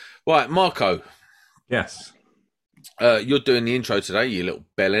Right, Marco, Yes. you're doing the intro today, you little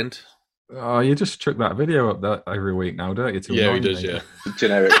bellend. Oh, you just chuck that video up there every week now, don't you? To Yeah, annoy he does, me. yeah.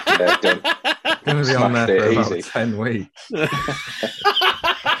 Generic, yeah, done. Going to be on there Smashed for it about easy. 10 weeks.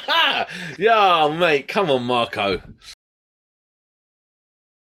 Yeah, mate, come on, Marco.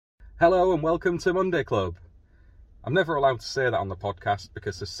 Hello and welcome to Monday Club. I'm never allowed to say that on the podcast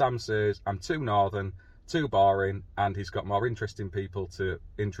because, as Sam says, I'm too northern, too boring, and he's got more interesting people to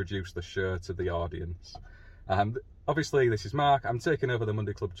introduce the show to the audience. Obviously, this is Mark. I'm taking over the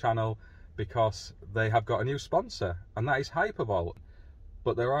Monday Club channel because they have got a new sponsor, and that is Hypervolt.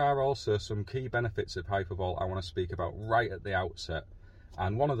 But there are also some key benefits of Hypervolt I want to speak about right at the outset.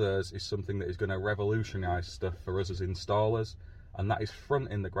 And one of those is something that is going to revolutionise stuff for us as installers, and that is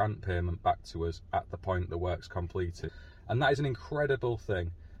fronting the grant payment back to us at the point the work's completed. And that is an incredible thing.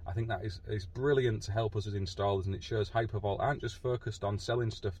 I think that is brilliant to help us as installers, and it shows Hypervolt aren't just focused on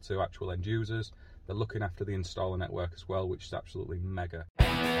selling stuff to actual end users, they're looking after the installer network as well, which is absolutely mega.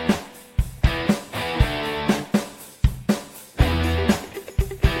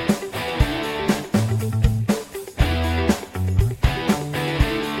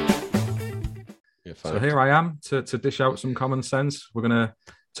 So here I am to dish out some common sense. We're going to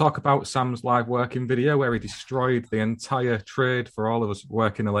talk about Sam's live working video where he destroyed the entire trade for all of us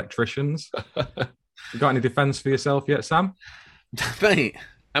working electricians. You got any defence for yourself yet, Sam? Mate,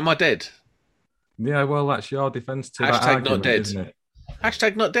 am I dead? Yeah, well, that's your defence to that Hashtag argument, not dead. isn't it?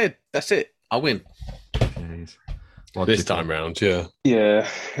 Hashtag not dead. That's it. I win. Jeez. This time round, yeah. Yeah,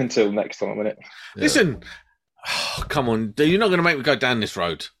 until next time, innit? Yeah. Listen, come on, you're not going to make me go down this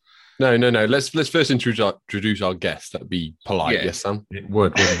road. No. Let's first introduce our guest. That'd be polite, Yeah. yes, Sam? It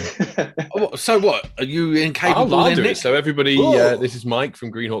would, wouldn't it? So what? Are you incapable? I'll then, do Nick? it. So everybody, Oh. this is Mike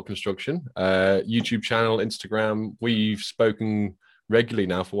from Greenhawk Construction. YouTube channel, Instagram. We've spoken regularly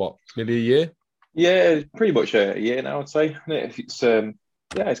now for what, nearly a year? Yeah, pretty much a year now, I'd say. It's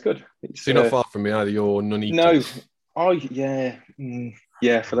it's good. It's, So you're not far from me either. You're Nuneaton. No,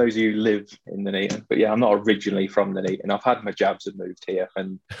 yeah. For those of you who live in Nuneaton, but yeah, I'm not originally from Nuneaton. I've had my jabs and moved here,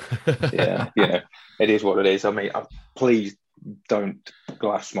 and yeah, it is what it is. I mean, please don't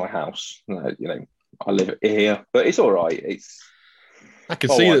glass my house. I live here, but it's all right. I can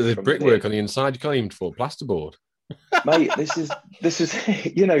all see right that there's from brickwork here. on the inside. You can't even afford plasterboard. Mate, this is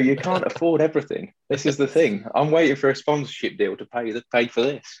you can't afford everything. This is the thing. I'm waiting for a sponsorship deal to pay for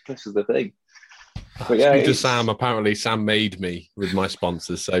this. This is the thing. But yeah, Speak to it's- Sam. Apparently, Sam made me with my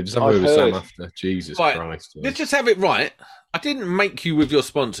sponsors. So just have a I've word with Sam heard. after. Jesus Right. Christ. Let's just have it right. I didn't make you with your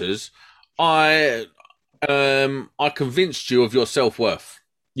sponsors. I convinced you of your self-worth.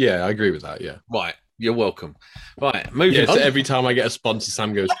 Yeah, I agree with that. Yeah. Right. You're welcome. Right. Moving Yeah. So on. every time I get a sponsor,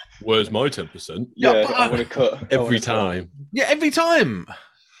 Sam goes, "Where's my 10%?" Yeah, but I want to cut Every time. Yeah, every time.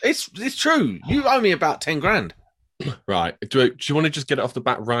 It's true. You owe me about 10 grand. Right. Do you want to just get it off the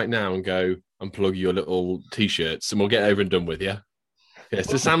bat right now and go and plug your little t-shirts and we'll get over and done with, yeah? Yeah,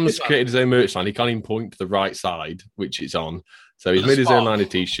 so Sam's created his own merch line. He can't even point to the right side, which it's on. So he's made his own line of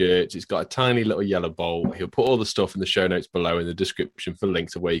t-shirts. It's got a tiny little yellow bowl. He'll put all the stuff in the show notes below in the description for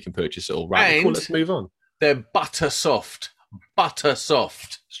links of where you can purchase it all. Right, cool, And- let's move on. They're butter soft. Butter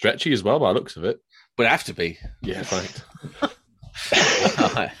soft. Stretchy as well by the looks of it. But have to be. Yeah, right.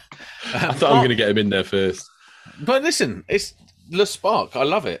 Right. I thought I'm going to get him in there first. But listen, it's Le Spark. I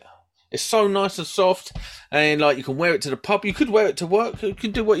love it. It's so nice and soft, and like you can wear it to the pub. You could wear it to work. You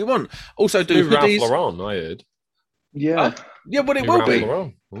can do what you want. Also, do New Ralph hoodies. Lauren, I heard. Yeah, Yeah, but it New will Ralph be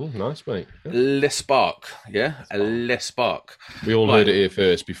Lauren. Oh, nice, mate. Yeah. Le Spark. Yeah, a Le Spark. We all Right. heard it here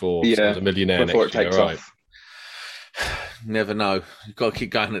first before. Yeah, Sam's a millionaire before next it takes year, right? off. Never know. You've got to keep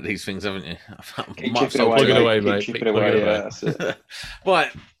going at these things, haven't you? Keep Might chipping as well away, plug it do away, Keep mate. chipping Plug it away. away. Yeah, that's it.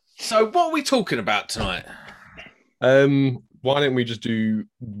 Right. So, what are we talking about tonight? Why don't we just do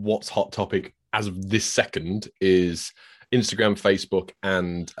what's hot topic as of this second is Instagram, Facebook,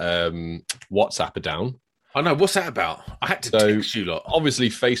 and WhatsApp are down. I know. What's that about? I had to So- text you lot. Obviously,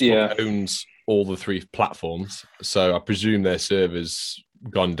 Facebook Yeah. owns all the three platforms, so I presume their servers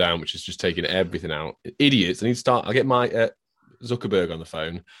gone down, which is just taking everything out. Idiots! I need to start. I'll get my Zuckerberg on the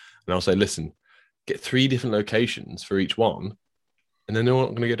phone, and I'll say, "Listen, get 3 different locations for each one." And then they're all not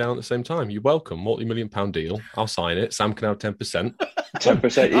going to go down at the same time. You're welcome. Multi-million-pound deal. I'll sign it. Sam can have 10%.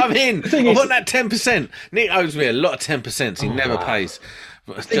 10%. I'm in. thing I is- want that 10%. Nick owes me a lot of 10%. He never pays.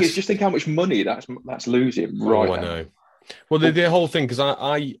 But The thing is, just think how much money that's losing right Oh, I now. know. Well, the whole thing, because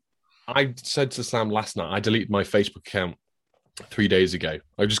I said to Sam last night, I deleted my Facebook account 3 days ago.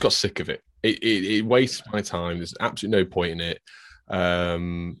 I just got sick of it. It wastes my time. There's absolutely no point in it.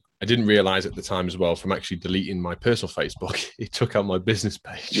 I didn't realize at the time as well from actually deleting my personal Facebook, it took out my business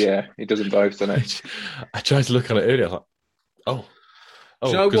page. Yeah, it doesn't both, doesn't it? I tried to look on it earlier. I was like, Do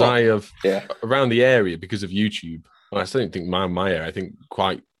you know because what? I have Yeah. around the area because of YouTube. And I still don't think my area. I think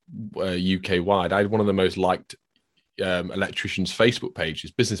quite UK wide. I had one of the most liked electricians' Facebook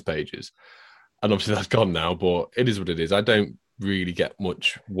pages, business pages, and obviously that's gone now. But it is what it is. I don't really get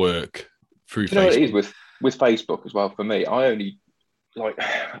much work through Do you know what it Facebook. is with Facebook as well? For me,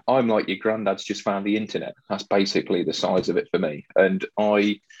 I'm like your granddad's just found the internet. That's basically the size of it for me. And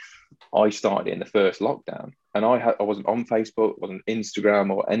I started in the first lockdown, and I wasn't on Facebook, wasn't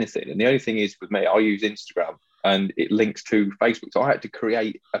Instagram or anything. And the only thing is with me, I use Instagram, and it links to Facebook. So I had to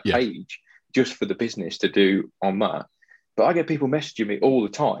create a page just for the business to do on that. But I get people messaging me all the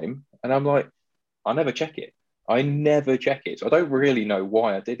time, and I'm like, I never check it. I never check it. So I don't really know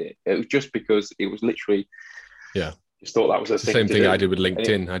why I did it. It was just because it was literally, just thought that was a It's the thing same to thing do. I did with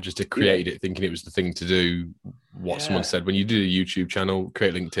LinkedIn. I just created it thinking it was the thing to do. What someone said, when you do a YouTube channel,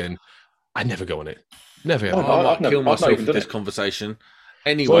 create LinkedIn, I never go on it. Never go. Oh, I might I've kill not myself even with done this it. conversation.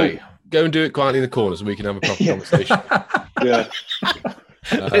 Anyway, Well, go and do it quietly in the corner so we can have a proper conversation. Yeah.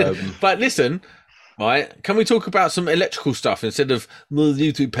 but listen, right? Can we talk about some electrical stuff instead of the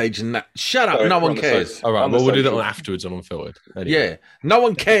YouTube page and that? Shut up, Sorry, no we're one on the cares. side. All right, On the well, we'll do that social. on afterwards on Unfiltered. Anyway. Yeah, no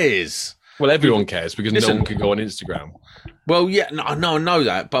one cares. Well, everyone cares because Listen. no one can go on Instagram. Well, yeah, no, I know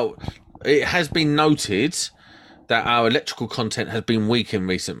that, but it has been noted that our electrical content has been weak in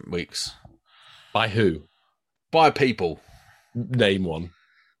recent weeks By who? by people. Name one.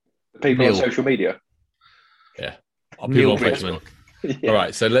 People Neil. on social media. Neil People on Facebook. Yeah. All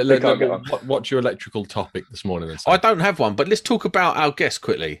right, so They can't get on. what's your electrical topic this morning then? Sam? I don't have one, but let's talk about our guest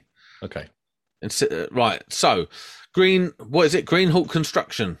quickly. Okay. Right, so what is it? Greenhawk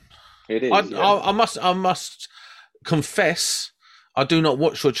Construction. It is. I must confess, I do not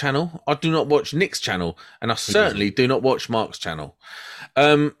watch your channel. I do not watch Nick's channel, and I certainly do not watch Mark's channel.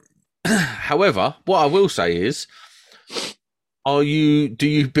 However, what I will say is, do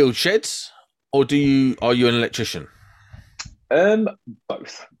you build sheds, or are you an electrician?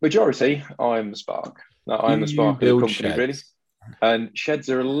 Both. Majority, I'm the spark. No, I'm the spark of the build company, sheds? really. And sheds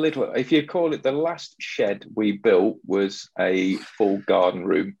are a little. If you call it, the last shed we built was a full garden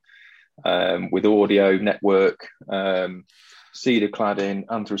room with audio network, cedar cladding,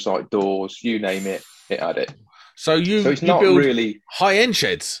 anthracite doors, you name it, it had it. So it's you not build really high-end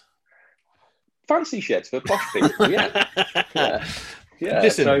sheds. fancy sheds for posh people. Yeah, yeah.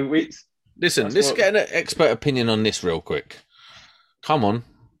 Listen. So it's Listen, That's let's what- get an expert opinion on this real quick. Come on,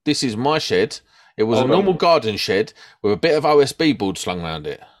 this is my shed. It was Hold a on. normal garden shed with a bit of OSB board slung around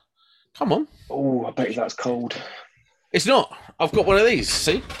it. Come on, oh, I bet you that's cold. it's not. I've got one of these.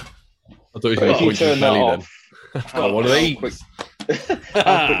 See, I thought you were But going if to you point your turn that belly then. off, I've got one of these.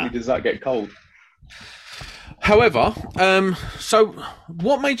 how quickly does that get cold? However, so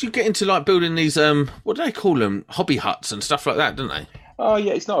what made you get into like building these? What do they call them? Hobby huts and stuff like that, don't they? Oh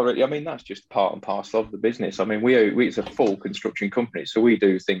yeah, it's not really. I mean, that's just part and parcel of the business. I mean, we it's a full construction company, so we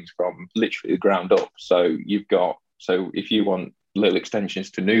do things from literally the ground up. So if you want little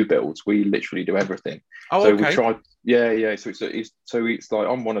extensions to new builds, we literally do everything. Oh, so okay. we try. Yeah. So it's like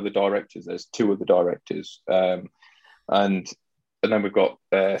I'm one of the directors. There's two of the directors, and then we've got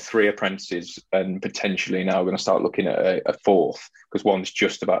 3 apprentices, and potentially now we're going to start looking at a 4th because one's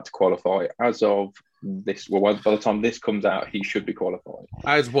just about to qualify as of this. Well, by the time this comes out, he should be qualified.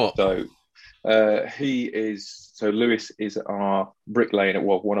 As what? So he is. So Lewis is our bricklaying.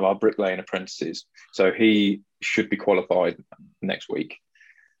 Well, one of our bricklaying apprentices. So he should be qualified next week.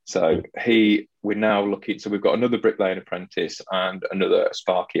 So we're now looking. So we've got another bricklaying apprentice and another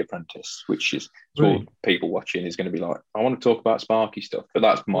Sparky apprentice, which is all people watching is going to be like, I want to talk about Sparky stuff, but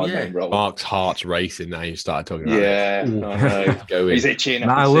that's my main role. Mark's heart's racing now. You started talking about Yeah, it. I know. Go in. He's itching. No,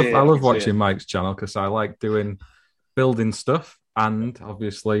 I I love can see watching it. Mike's channel because I like doing building stuff and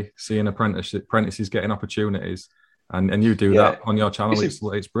obviously seeing apprentices getting opportunities. And you do that on your channel.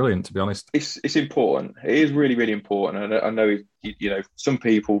 It's brilliant, to be honest. It's important. It is really, really important. And I know, some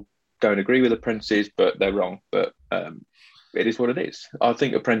people don't agree with apprentices, but they're wrong. But it is what it is. I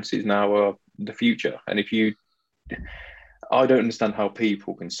think apprentices now are the future. And I don't understand how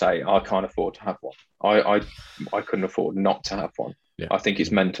people can say, I can't afford to have one. I couldn't afford not to have one. Yeah. I think it's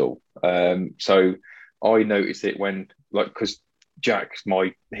mental. So I notice it when, because Jack's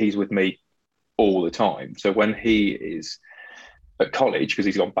he's with me all the time. So when he is at college, because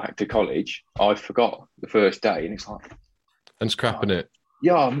he's gone back to college, I forgot the first day, and it's like, And scrapping it.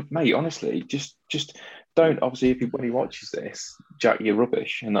 yeah, mate, honestly, just don't. Obviously, when he watches this, Jack, you're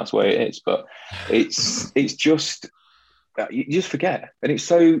rubbish, and that's where it is. But it's just you just forget. And it's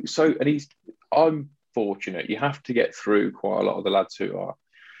and I'm fortunate. You have to get through quite a lot of the lads who are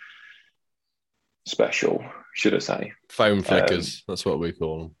special, should I say. Foam flickers, that's what we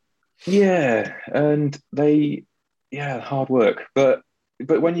call them. Yeah, and hard work. But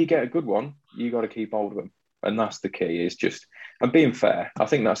when you get a good one, you got to keep hold of them. And that's the key, is just, and being fair. I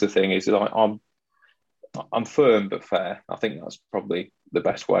think that's the thing, is like I'm firm but fair. I think that's probably the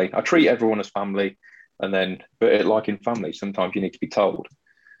best way. I treat everyone as family, but like in family, sometimes you need to be told.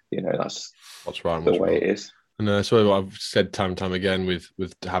 That's right, the way it is. And so what I've said time and time again with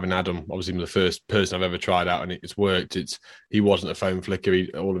having Adam, obviously the first person I've ever tried out, and it's worked. He wasn't a phone flicker.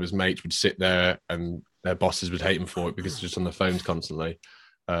 All of his mates would sit there, and their bosses would hate him for it because he's just on the phones constantly.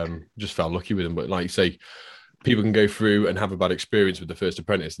 Just felt lucky with him. But like you say, people can go through and have a bad experience with the first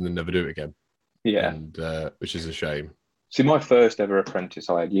apprentice and then never do it again. Yeah, and which is a shame. See, my first ever apprentice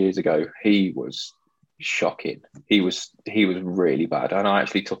I had years ago, he was shocking. He was really bad, and I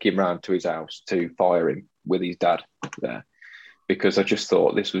actually took him round to his house to fire him with his dad there, because I just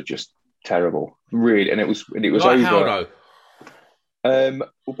thought this was just terrible, really. And it was like over. How though?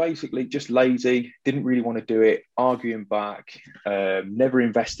 Well, basically, just lazy, didn't really want to do it, arguing back, never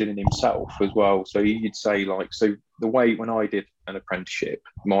invested in himself as well. So you'd say, like, so the way when I did an apprenticeship,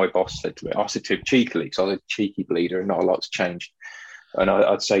 my boss said to me, I said to him cheekily, because I was a cheeky bleeder and not a lot's changed. And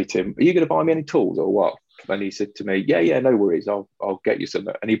I'd say to him, "Are you going to buy me any tools or what?" And he said to me, "Yeah, no worries, I'll get you some."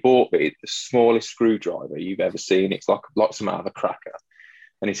 And he bought me the smallest screwdriver you've ever seen. It's like some out of a cracker.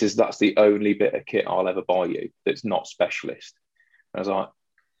 And he says, "That's the only bit of kit I'll ever buy you that's not specialist." And I was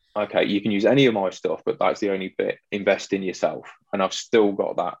like, "Okay, you can use any of my stuff, but that's the only bit. Invest in yourself." And I've still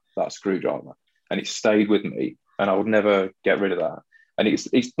got that screwdriver, and it's stayed with me, and I would never get rid of that. And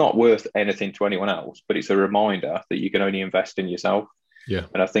it's not worth anything to anyone else, but it's a reminder that you can only invest in yourself. Yeah.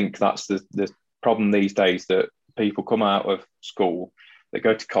 And I think that's the problem these days, that people come out of school, they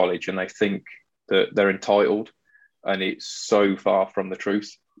go to college, and they think that they're entitled, and it's so far from the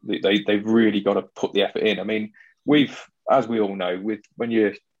truth. They've really got to put the effort in. I mean, as we all know, when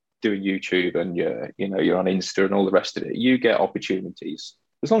you're doing YouTube and you're on Insta and all the rest of it, you get opportunities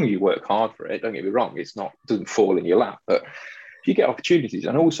as long as you work hard for it. Don't get me wrong; it doesn't fall in your lap, but you get opportunities.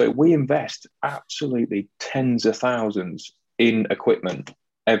 And also, we invest absolutely tens of thousands in equipment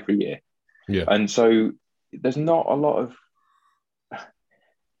every year. Yeah. And so there's not a lot of,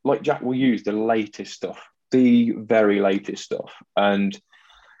 like, Jack will use the latest stuff, the very latest stuff. And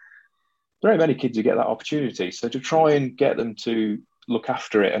there ain't many kids who get that opportunity. So to try and get them to look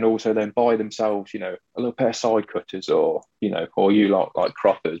after it, and also then buy themselves, a little pair of side cutters, or you like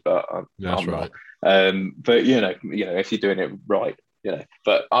croppers, but that's I'm right. not. But if you're doing it right,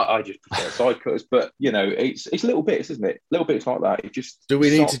 but I just prefer side cutters. But it's little bits, isn't it? Little bits like that. It just Do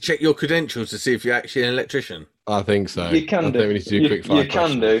we need to check your credentials to see if you're actually an electrician? I think so. You can I do. think we need to do quick fire You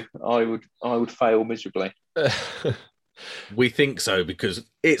can do. I would fail miserably. We think so because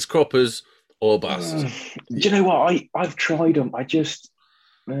it's croppers or bust. Do you know what? I've tried them. I just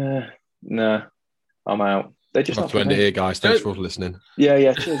no, I'm out. They're just Have not to end it here, guys. Thanks for listening.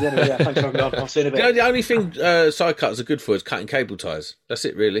 Yeah. Cheers. Anyway, yeah, thanks for having me on. I'll see you in a bit. The only thing side cutters are good for is cutting cable ties. That's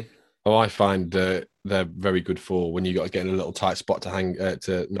it, really. Oh, I find they're very good for when you got to get in a little tight spot to hang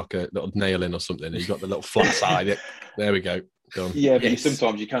to knock a little nail in or something. And you got the little flat side. There we go. Done. Yeah, but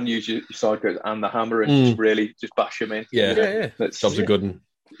sometimes you can use your side cutters and the hammer and just really just bash them in. Yeah. Job's a good one.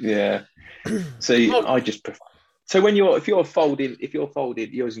 Yeah. See, I just prefer. So if you're folding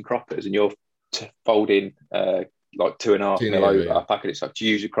using croppers and you're folding like 2.5 mil over a packet, it's like, do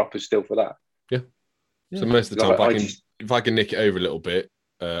you use your croppers still for that? Yeah. So most of the time, if I can nick it over a little bit,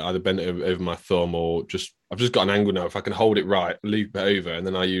 either bend it over my thumb or I've just got an angle now. If I can hold it right, loop it over, and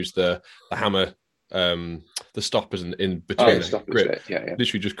then I use the hammer, the stoppers in between. Grip. Yeah.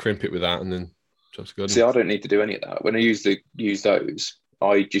 Literally just crimp it with that, and then job's good. See, I don't need to do any of that. When I use those,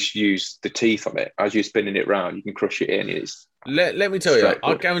 I just use the teeth on it. As you're spinning it round, you can crush it in. Let me tell you,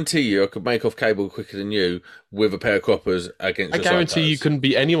 I guarantee you I could make off cable quicker than you with a pair of croppers against your side guarantee cutters. you couldn't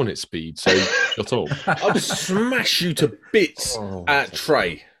beat anyone at speed, so shut up. I'll smash you to bits at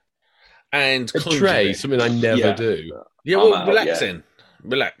tray. And tray, something I never do. Yeah, well,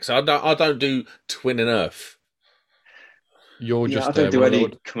 relax. I don't do twin and earth. You're just. I don't do any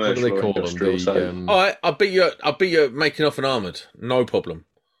What commercial do they call industrial. them? All right, I'll beat you at making off an armoured. No problem.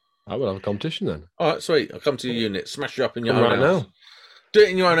 I will have a competition then. All right, sweet. I'll come to your unit, smash you up in your Come own right house. now. Do it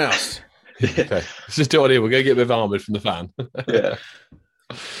in your own house. Okay, let's just do it here. We're going to get a bit of armoured from the fan. Yeah.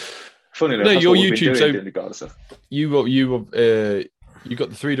 Funny enough, No, that's your what we've YouTube. been doing the God stuff. You got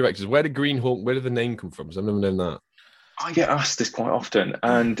the 3 directors. Where did Green Hawk? Where did the name come from? Because I've never known that. I get asked this quite often,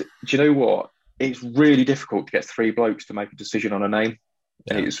 and do you know what? it's really difficult to get three blokes to make a decision on a name.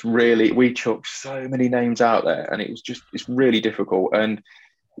 Yeah. It's really, we chucked so many names out there, and it's really difficult. And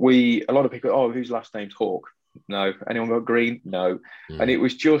a lot of people, oh, whose last name's Hawke? No. Anyone got Green? No. And it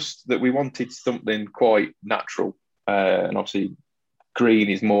was just that we wanted something quite natural. And obviously, Green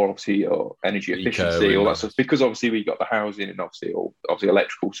is more obviously your energy efficiency, all that stuff. Because obviously we got the housing and obviously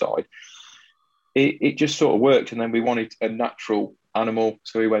electrical side. It just sort of worked, and then we wanted a natural animal,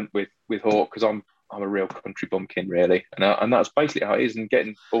 so we went with Hawke, because I'm a real country bumpkin, really, and that's basically how it is. And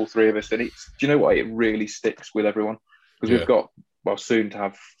getting all three of us, and do you know what? It really sticks with everyone, because we've got soon to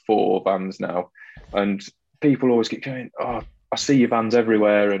have 4 vans now, and people always keep going, oh, I see your vans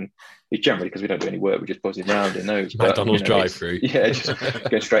everywhere, and it's generally because we don't do any work, we're just buzzing around in those. McDonald's drive-through. Yeah, just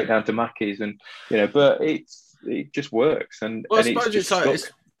going straight down to Mackey's, and but it just works. And well, I and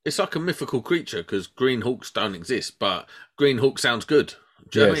suppose it's like a mythical creature, because green hawks don't exist, but green hawk sounds good.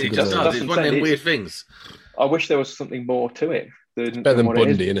 Do you know what I mean? It just does. It's one of them weird things. I wish there was something more to it. Better than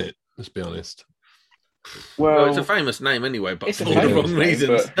Bundy, isn't it? Let's be honest. Well, it's a famous name anyway, but for all the wrong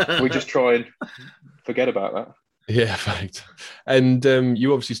reasons. We just try and forget about that. Yeah, fact. And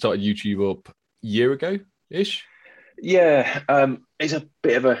you obviously started YouTube up a year ago-ish? Yeah, it's a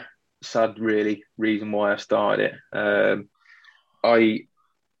bit of a sad, really, reason why I started it.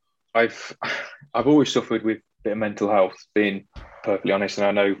 I've always suffered with a bit of mental health, being perfectly honest, and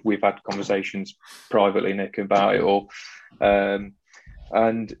I know we've had conversations privately, Nick, about it all. And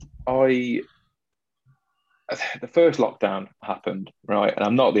the first lockdown happened, right, and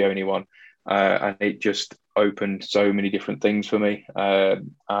I'm not the only one, and it just opened so many different things for me,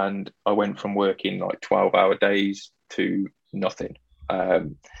 and I went from working like 12-hour days to nothing,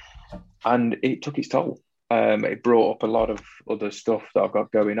 and it took its toll. It brought up a lot of other stuff that I've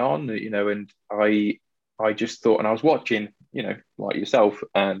got going on, and I just thought, and I was watching, like yourself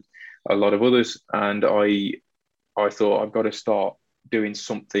and a lot of others, and I thought I've got to start doing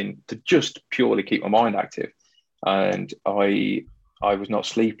something to just purely keep my mind active. And I was not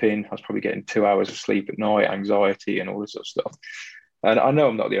sleeping. I was probably getting 2 hours of sleep at night, anxiety and all this sort of stuff. And I know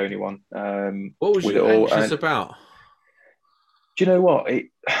I'm not the only one. What was you anxious about? Do you know what?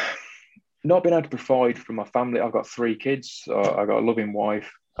 Not being able to provide for my family. I've got 3 kids. I've got a loving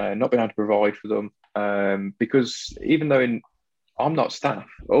wife. Not being able to provide for them, because even though I'm not staff,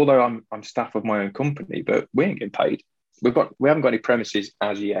 although I'm staff of my own company, but we ain't getting paid. We haven't got any premises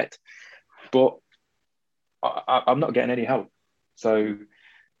as yet, but I'm not getting any help. So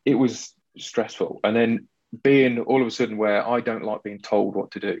it was stressful. And then being all of a sudden where I don't like being told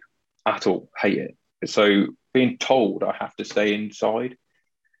what to do at all, hate it. So being told I have to stay inside,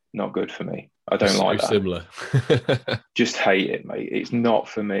 not good for me. I don't like that. Similar. Just hate it, mate. It's not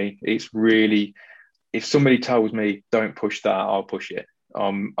for me. It's really, if somebody tells me don't push that, I'll push it.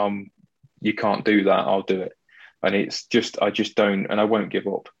 You can't do that, I'll do it. And it's just, I just don't, and I won't give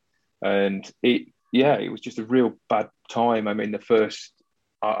up. And it was just a real bad time. I mean,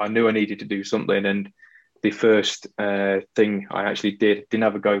 I knew I needed to do something, and the first thing I actually didn't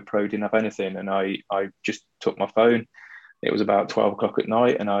have a GoPro, didn't have anything, and I just took my phone. It was about 12 o'clock at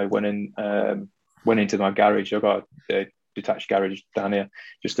night, and I went into my garage. I've got a detached garage down here,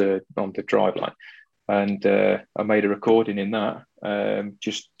 just on the drive line, and I made a recording in that,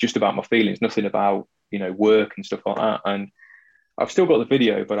 just about my feelings, nothing about work and stuff like that. And I've still got the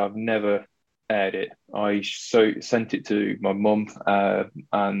video, but I've never aired it. I sent it to my mum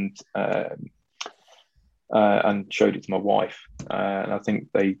and showed it to my wife, and I think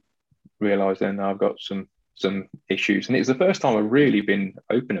they realised then I've got some issues, and it was the first time I've really been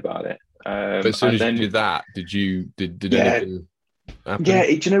open about it. But as soon as you did that, did anything happen? Yeah,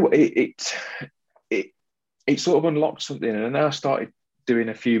 do you know what? It sort of unlocked something, and then I started doing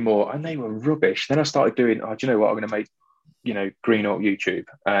a few more, and they were rubbish. Then I started doing, do you know what? I'm going to make Green Hawk YouTube,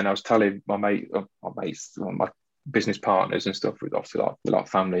 and I was telling my mates, my business partners and stuff, with obviously like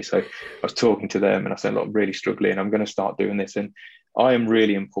family. So I was talking to them, and I said, look, I'm really struggling. I'm going to start doing this, and I am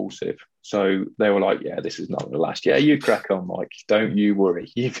really impulsive. So they were like, yeah, this is not going to last. Yeah, you crack on, Mike. Don't you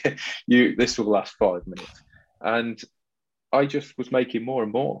worry. This will last 5 minutes. And I just was making more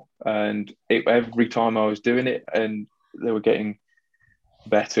and more. And every time I was doing it, and they were getting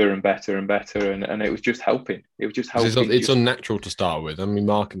better and better and better, and it was just helping. It was just helping. It's unnatural to start with. I mean,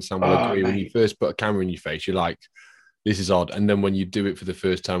 Mark and Sam will agree. When you first put a camera in your face, you're like, this is odd. And then when you do it for the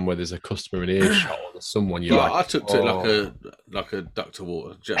first time, where there's a customer in earshot or someone, you're like, I took to it like a duck to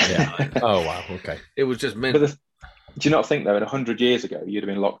water. Yeah. Oh wow, okay. It was just meant. Do you not think though, 100 years ago, you'd have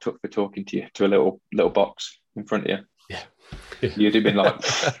been locked up for talking to a little box in front of you? Yeah. You'd have been like,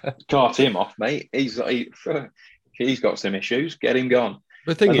 cart him off, mate. He's got some issues. Get him gone.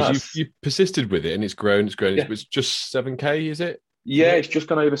 The thing And is, that's- you persisted with it, and it's grown. It's grown. Yeah. It's just 7K, is it? Yeah, it's just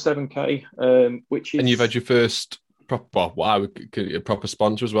gone over 7K, which is. And you've had your first proper, what I would a proper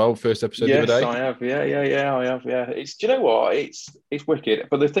sponsor as well. First episode Yes, the other day. I have. Yeah, I have. Yeah, it's. Do you know what? It's wicked.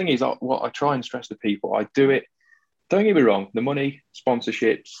 But the thing is, what I try and stress to people, I do it. Don't get me wrong. The money,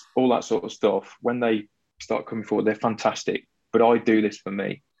 sponsorships, all that sort of stuff. When they start coming forward, they're fantastic. But I do this for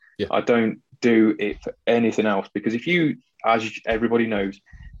me. Yeah. I don't do it for anything else, because if you, as everybody knows,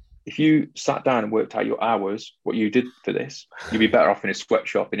 if you sat down and worked out your hours, what you did for this, you'd be better off in a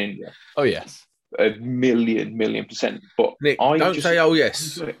sweatshop in India. Oh yes. A million percent. But Nick, I don't just, say, oh,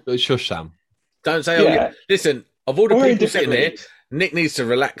 yes. Shush, Sam. Don't say, oh, Yeah. yes. Listen, of all the Or people sitting there, indifferently. Nick needs to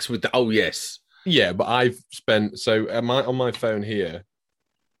relax with the, oh, yes. Yeah, but I've spent on my phone here,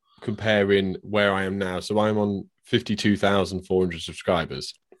 comparing where I am now. So I'm on 52,400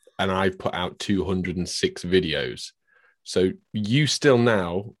 subscribers, and I put out 206 videos. So you still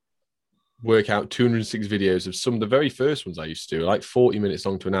now work out 206 videos of some of the very first ones I used to do, like 40 minutes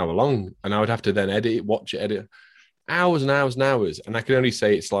long to an hour long, and I would have to then edit it, watch it, edit hours and hours and hours. And I can only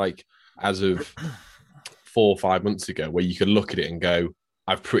say it's like as of 4 or 5 months ago, where you could look at it and go,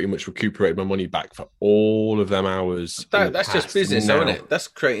 I've pretty much recuperated my money back for all of them hours. That's just business, now. isn't it? That's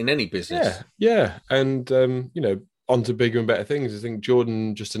creating any business. Yeah. And, on to bigger and better things. I think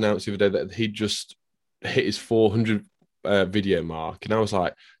Jordan just announced the other day that he just hit his 400 video mark. And I was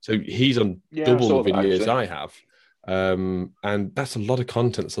like, so he's on Yeah, I double saw the that, videos actually. I have. And that's a lot of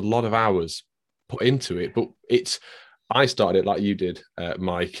content. It's a lot of hours put into it. But I started it like you did,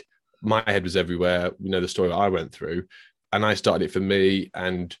 Mike. My head was everywhere. You know, the story that I went through. And I started it for me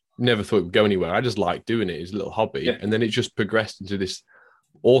and never thought it would go anywhere. I just liked doing it. It's a little hobby. Yeah. And then it just progressed into this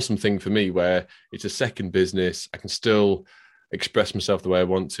awesome thing for me where it's a second business. I can still express myself the way I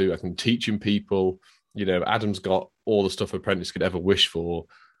want to. I can teaching people. You know, Adam's got all the stuff apprentice could ever wish for,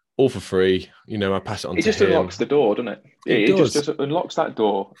 all for free. You know, I pass it on It to just him. unlocks the door, doesn't it? It It does. just unlocks that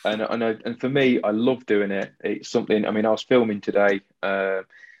door. And for me, I love doing it. It's something, I mean, I was filming today.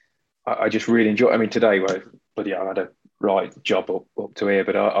 I just really enjoy, I mean, today, I had a right job up to here,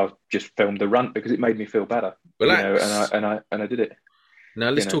 but I just filmed the rant because it made me feel better. Relax. You know, and I did it. Now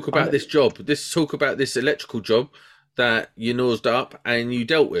let's You know, talk about this job. Let's talk about this electrical job that you nosed up and you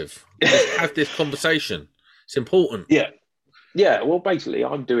dealt with. Let's have this conversation. It's important. Yeah, well, basically,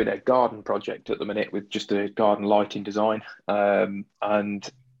 I'm doing a garden project at the minute with just a garden lighting design. And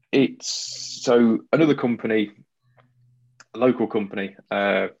it's so another company, a local company,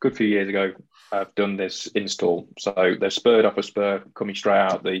 a good few years ago, I've done this install. So they're spurred off a spur, coming straight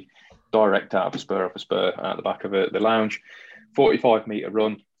out direct out of a spur off a spur out the back of the lounge. 45-metre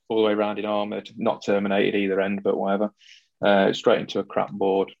run all the way around in armoured, not terminated either end, but whatever. Straight into a crap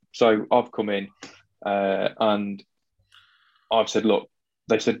board. So I've come in and I've said, look,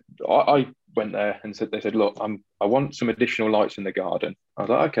 they said, I went there and they said, look, I want some additional lights in the garden. I was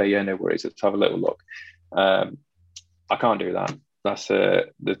like, okay, yeah, no worries. Let's have a little look. I can't do that. That's the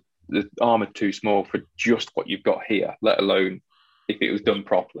armoured too small for just what you've got here, let alone if it was done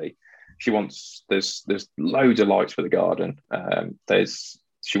properly. There's loads of lights for the garden.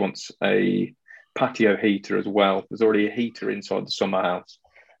 She wants a patio heater as well. There's already a heater inside the summer house.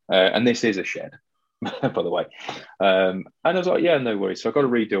 And this is a shed, by the way. And I was like, yeah, no worries. So I've got to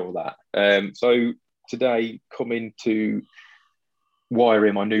redo all that. So today, coming to wire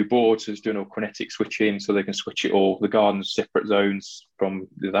in my new board, so it's doing all kinetic switching so they can switch it all. The garden's separate zones from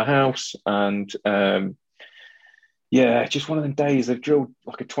the house. And just one of them days they've drilled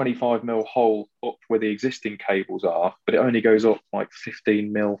like a 25mm hole up where the existing cables are, but it only goes up like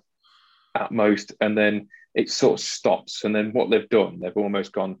 15mm at most, and then it sort of stops. And then what they've done, they've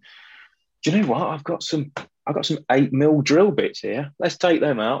almost gone, do you know what? I've got some 8mm drill bits here. Let's take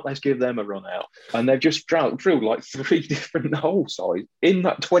them out. Let's give them a run out. And they've just drilled like 3 different hole size in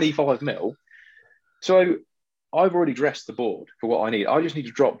that 25mm. So I've already dressed the board for what I need. I just need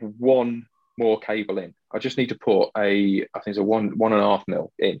to drop one more cable in. I just need to put I think it's a 1.5mm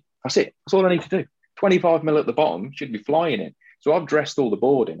in. That's it. That's all I need to do. 25mm at the bottom should be flying in. So I've dressed all the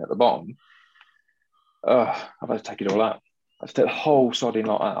board in at the bottom. I've had to take it all out. I have to take the whole sodding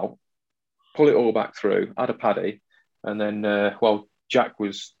lot out, pull it all back through, add a paddy, and then Jack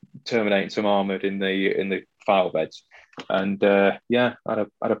was terminating some armoured in the file beds, and I had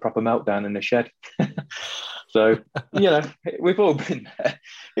a proper meltdown in the shed. So we've all been there.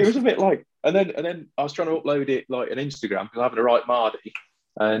 It was a bit like, and then I was trying to upload it like an Instagram because I have the right Mardy,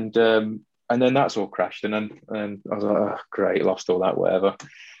 and then that's all crashed, and then I was like, oh, great, lost all that, whatever,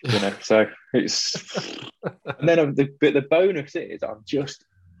 So it's, and then the bonus is I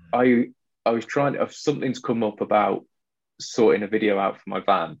was trying. If something's come up about sorting a video out for my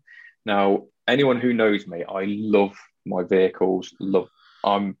van. Now, anyone who knows me, I love my vehicles.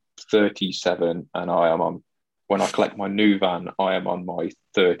 I'm 37, and when I collect my new van, I am on my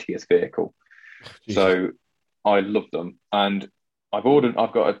 30th vehicle. Jesus. So I love them, and I've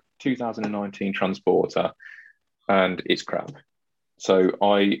got a 2019 Transporter, and it's crap. So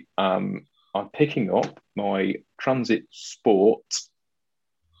I'm picking up my Transit Sport,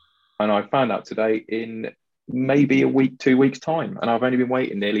 and I found out today in maybe a week, 2 weeks time, and I've only been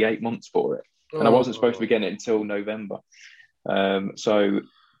waiting nearly 8 months for it, and I wasn't supposed to be getting it until November.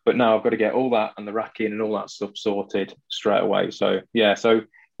 But now I've got to get all that and the racking and all that stuff sorted straight away. So yeah, so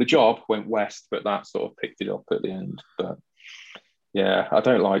the job went west, but that sort of picked it up at the end. But yeah, I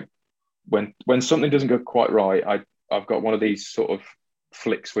don't like when something doesn't go quite right. I've got one of these sort of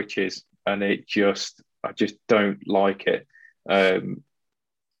flick switches, and I just don't like it. And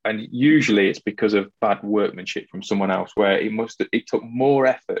usually it's because of bad workmanship from someone else, where it took more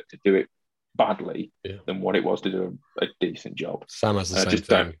effort to do it badly than what it was to do a decent job. Sam has the same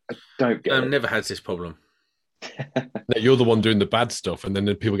thing. I don't get it. Never had this problem. No, you're the one doing the bad stuff, and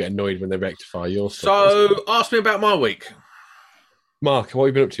then people get annoyed when they rectify your stuff. So, ask me about my week. Mark, what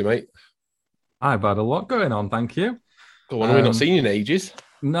have you been up to, mate? I've had a lot going on, thank you. Go on, we've not seen you in ages.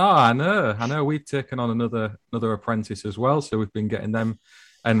 No, I know. We've taken on another apprentice as well, so we've been getting them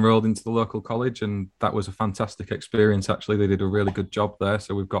enrolled into the local college, and that was a fantastic experience. Actually, they did a really good job there.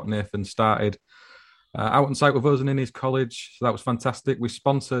 So we've got Nathan started out on site with us and in his college, so that was fantastic. We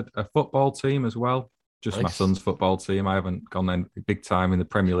sponsored a football team as well, just my son's football team. I haven't gone in big time in the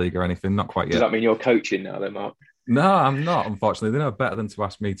Premier League or anything, not quite yet. Does that mean you're coaching now then, Mark? No, I'm not, unfortunately. They're no better than to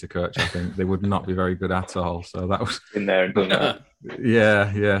ask me to coach. I think they would not be very good at all. So that was in there and done that.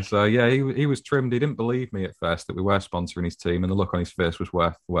 Yeah. So yeah, he was trimmed. He didn't believe me at first that we were sponsoring his team, and the look on his face was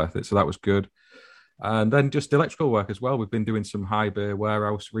worth it. So that was good. And then just electrical work as well. We've been doing some high bay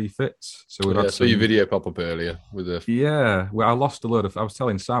warehouse refits. So we've had saw your video pop up earlier with the. Yeah, well, I was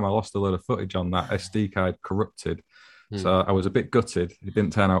telling Sam I lost a load of footage on that SD card corrupted. So I was a bit gutted. It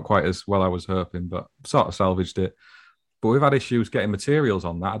didn't turn out quite as well I was hoping, but sort of salvaged it. But we've had issues getting materials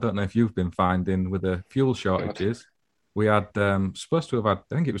on that. I don't know if you've been finding with the fuel shortages. We had supposed to have had,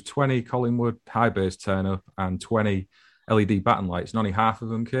 I think it was 20 Collingwood high bays turn up and 20 LED batten lights, and only half of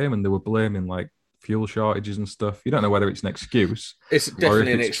them came, and they were blaming like fuel shortages and stuff. You don't know whether it's an excuse. It's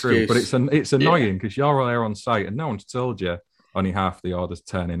definitely an excuse. True, but it's annoying because you're all there on site and no one's told you only half the orders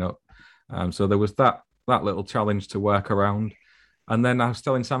turning up. So there was that little challenge to work around. And then I was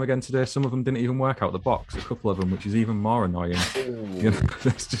telling Sam again today, some of them didn't even work out the box, a couple of them, which is even more annoying. You know,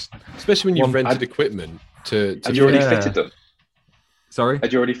 it's just, especially when you've rented equipment to Had you already fitted them? Sorry?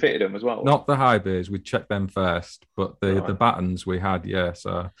 Had you already fitted them as well? Not the high bays, we checked them first, but the battens we had,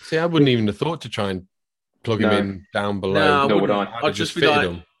 so. See, I wouldn't even have thought to try and plug them in down below. No, would I? I'd just be like,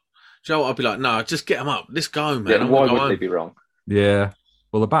 them. Joe, I'd be like, no, just get them up. Let's go, man. Yeah, why would they be wrong? Yeah.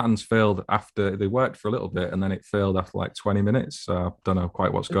 Well, the battens failed after they worked for a little bit, and then it failed after like 20 minutes. So I don't know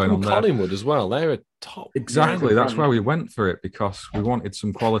quite what's going on there. Collingwood as well. They're a top. Exactly. That's why we went for it, because we wanted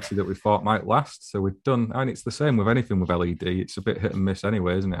some quality that we thought might last. So we've done, and it's the same with anything with LED. It's a bit hit and miss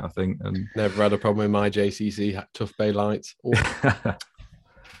anyway, isn't it? I think. And never had a problem with my JCC Tough Bay lights.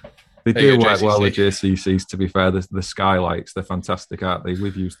 They do work well with JCCs, to be fair. The skylights, they're fantastic, aren't they?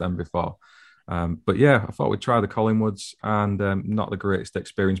 We've used them before. But yeah, I thought we'd try the Collingwoods, and not the greatest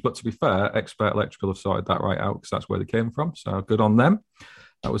experience. But to be fair, Expert Electrical have sorted that right out, because that's where they came from. So good on them.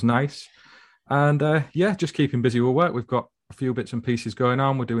 That was nice. And just keeping busy with work. We've got a few bits and pieces going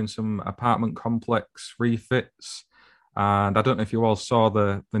on. We're doing some apartment complex refits. And I don't know if you all saw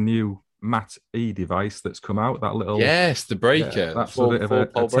the new Mat E device that's come out. That little the breaker. Yeah, that's a bit of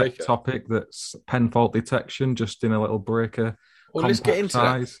a tech topic. That's pen fault detection, just in a little breaker. Well, let's get into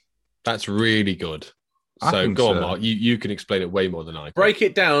that. That's really good. So go on, Mark. You can explain it way more than I can. Break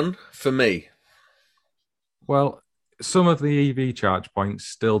it down for me. Well, some of the EV charge points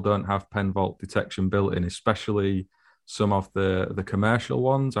still don't have pen fault detection built in, especially some of the commercial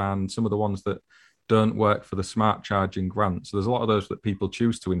ones and some of the ones that don't work for the smart charging grant. So there's a lot of those that people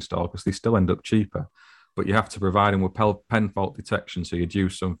choose to install because they still end up cheaper. But you have to provide them with pen fault detection. So you'd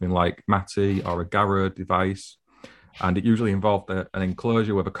use something like Mati or a Garrod device. And it usually involved an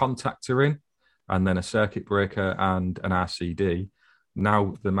enclosure with a contactor in, and then a circuit breaker and an RCD.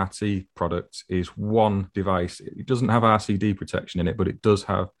 Now the Mati product is one device. It doesn't have RCD protection in it, but it does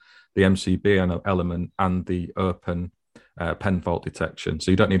have the MCB element and the open pen fault detection.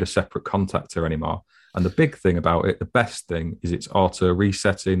 So you don't need a separate contactor anymore. And the big thing about it, the best thing, is it's auto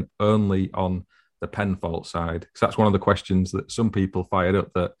resetting only on the pen fault side. Because that's one of the questions that some people fired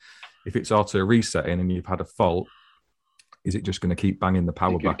up, that if it's auto resetting and you've had a fault, is it just going to keep banging the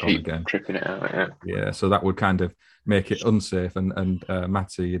power You back on keep again? tripping it out. Yeah. Yeah, so that would kind of make it unsafe. And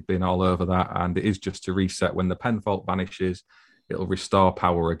Matty had been all over that. And it is just to reset when the pen fault vanishes, it'll restore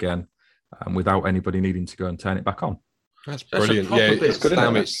power again without anybody needing to go and turn it back on. That's That's a brilliant. proper Yeah, bit, it's, isn't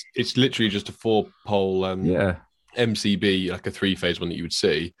Sam, it? it's literally just a 4-pole MCB, like a 3-phase one that you would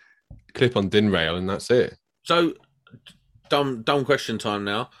see, clip on DIN rail, and that's it. So, dumb question time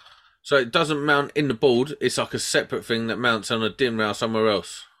now. So it doesn't mount in the board. It's like a separate thing that mounts on a DIN rail somewhere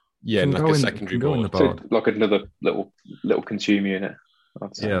else. Yeah, Can like go a in- secondary can go in the board. board. So like another little consumer unit.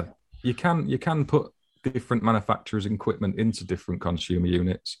 I'd say. Yeah, you can put different manufacturers' equipment into different consumer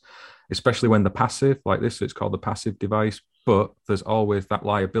units, especially when they're passive like this. It's called the passive device, but there's always that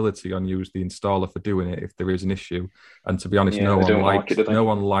liability on you as the installer for doing it if there is an issue. And to be honest, Yeah, no they one don't like likes it, do they? no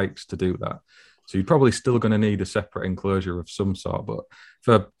one likes to do that. So you're probably still going to need a separate enclosure of some sort. But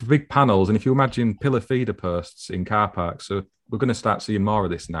for big panels, and if you imagine pillar feeder posts in car parks, so we're going to start seeing more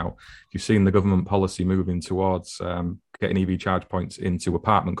of this now. You've seen the government policy moving towards getting EV charge points into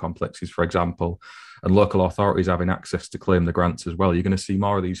apartment complexes, for example, and local authorities having access to claim the grants as well. You're going to see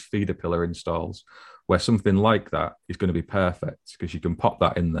more of these feeder pillar installs where something like that is going to be perfect because you can pop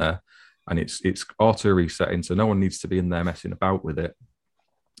that in there and it's auto resetting, so no one needs to be in there messing about with it.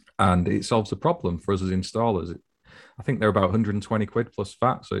 And it solves the problem for us as installers. I think they're about 120 quid plus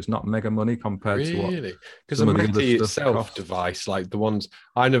VAT, so it's not mega money compared to what. Really? Because the some of the other Matty stuff itself costs. device, like the ones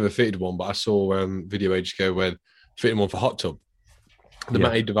I never fitted one, but I saw video ages ago where fitting one for hot tub. The Yeah.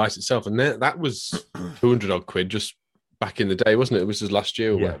 Matty device itself, and that was 200 odd quid just back in the day, wasn't it? It was just last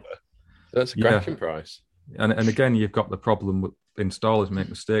year or Yeah. whatever. So that's a Yeah. cracking price. And again, you've got the problem with installers make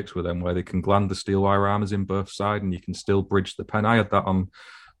mistakes with them where they can gland the steel wire armors in both sides and you can still bridge the pen. I had that on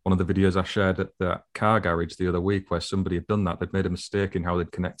one of the videos I shared at the car garage the other week where somebody had done that. They'd made a mistake in how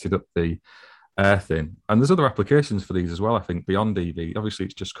they'd connected up the earthing. And there's other applications for these as well, I think, beyond EV. Obviously,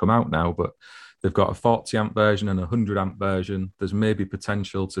 it's just come out now, but they've got a 40 amp version and a 100 amp version. There's maybe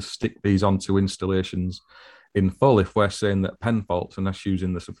potential to stick these onto installations in full if we're saying that pen faults and us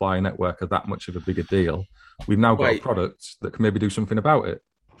using the supplier network are that much of a bigger deal. We've now got a Wait. product that can maybe do something about it.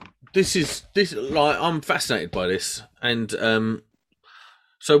 This like I'm fascinated by this, and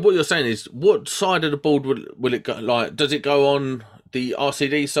so what you're saying is, what side of the board will it go? Like, does it go on the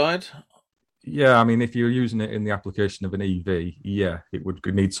RCD side? Yeah, I mean, if you're using it in the application of an EV, yeah, it would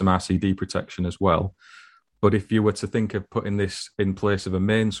need some RCD protection as well. But if you were to think of putting this in place of a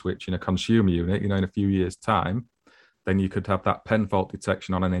main switch in a consumer unit, in a few years' time, then you could have that pen fault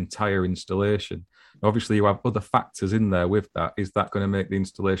detection on an entire installation. Obviously, you have other factors in there with that. Is that going to make the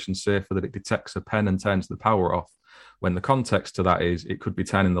installation safer that it detects a pen and turns the power off? When the context to that is it could be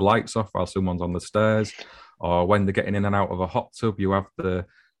turning the lights off while someone's on the stairs, or when they're getting in and out of a hot tub, you have the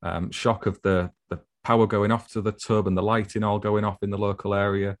shock of the power going off to the tub and the lighting all going off in the local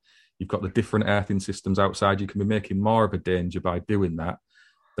area. You've got the different earthing systems outside. You can be making more of a danger by doing that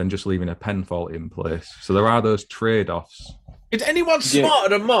than just leaving a pen fault in place. So there are those trade-offs. Is anyone Yeah.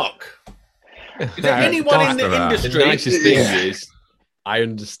 smarter than Mark? Is there Now, anyone in after the that, The industry? nicest thing Yeah. is, I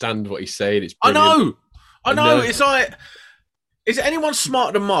understand what he's saying. It's I brilliant. know. I I know. know. It's like, is anyone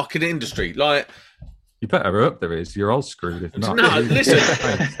smarter than Mark in the industry? Like, You better hope there is. You're all screwed if not. No, listen.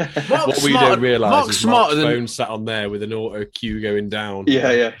 What Mark's we smarter, don't realise Mark's is smarter Mark's than. phone sat on there with an auto cue going down.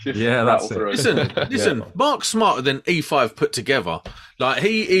 Yeah. Yeah, that's Rattle it. through. Listen. Mark's smarter than E5 put together. Like,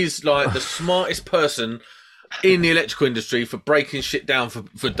 he is like the smartest person in the electrical industry for breaking shit down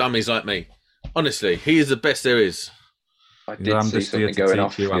for dummies like me. Honestly, he is the best there is. I You did know, I'm see just here something to going teach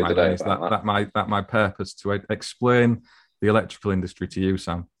off you, the am other I? day Is about that. that my purpose to explain the electrical industry to you,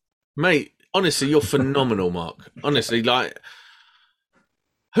 Sam? Mate, honestly, you're phenomenal, Mark. Honestly, like,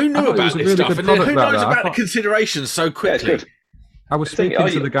 who I knew thought it about was a this really stuff? good And then who product, that, knows though. I about the thought- considerations so Yeah, it's quickly? good. I was I think- speaking oh,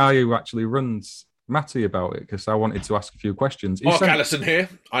 to yeah. the guy who actually runs Matty about it because I wanted to ask a few questions. Mark Allison here.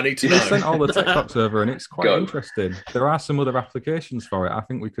 I need to He sent know. all the tech talks over, and it's quite Go. interesting. There are some other applications for it. I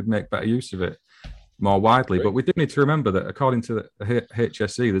think we could make better use of it more widely. But we do need to remember that according to the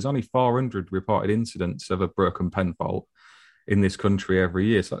HSE, there's only 400 reported incidents of a broken pen fault in this country every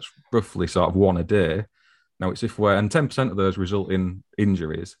year. So that's roughly sort of one a day. Now, it's if we're, and 10% of those result in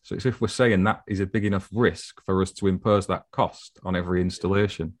injuries. So it's if we're saying that is a big enough risk for us to impose that cost on every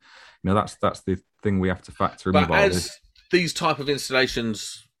installation. That's the thing we have to factor in. But with all as this. these type of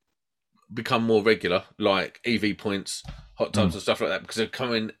installations become more regular, like EV points, hot tubs and stuff like that, because they're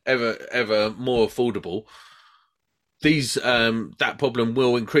becoming ever more affordable, these that problem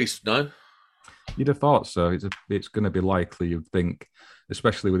will increase. No, You'd have thought so. It's going to be likely, you'd think,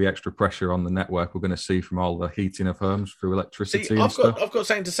 especially with the extra pressure on the network we're going to see from all the heating of homes through electricity see, and I've stuff. got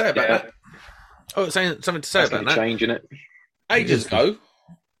something to say about Yeah. that. I've got something to say That's about going to that. change, innit? ages ago,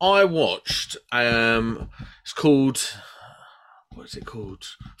 I watched. It's called. What is it called?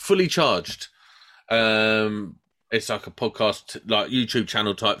 Fully Charged. It's like a podcast, like YouTube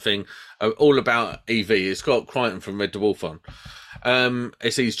channel type thing, all about EV. It's got Crichton from Red Dwarf on.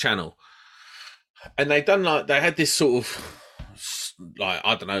 It's his channel, and they had this sort of like,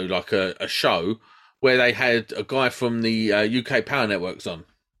 I don't know, like a show where they had a guy from the UK Power Networks on,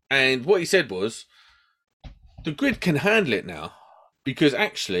 and what he said was, the grid can handle it now because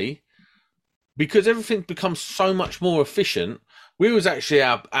everything becomes so much more efficient. We was actually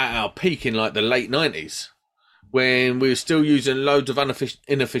at our peak in like the late 90s when we were still using loads of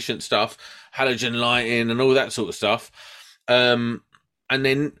inefficient stuff, halogen lighting and all that sort of stuff. And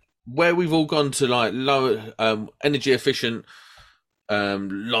then where we've all gone to like lower energy efficient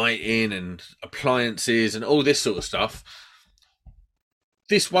lighting and appliances and all this sort of stuff,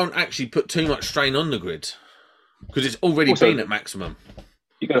 this won't actually put too much strain on the grid because it's already been at maximum.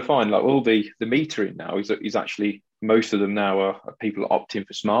 You've got to find like all the metering now is actually, most of them now are people opting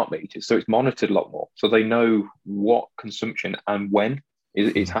for smart meters, so it's monitored a lot more, so they know what consumption and when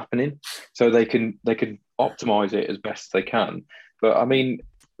is happening, so they can optimize it as best they can. But I mean,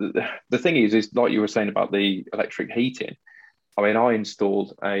 the thing is like you were saying about the electric heating. I mean, I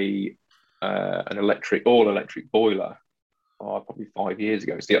installed an all electric boiler probably 5 years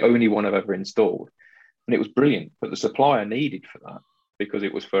ago. It's the only one I've ever installed, and it was brilliant. But the supply I needed for that, because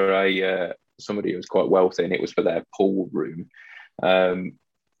it was for somebody who was quite wealthy, and it was for their pool room. Leeton,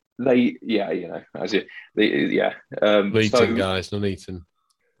 guys, not Eton.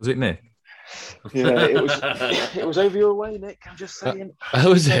 Was it Nick? Yeah, it was over your way, Nick. I'm just saying. How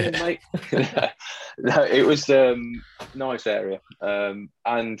was it, mate? No, it was nice area,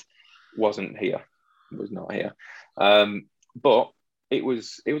 and wasn't here. It was not here, but it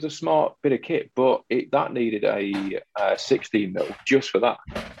was a smart bit of kit. But that needed a 16 mil just for that.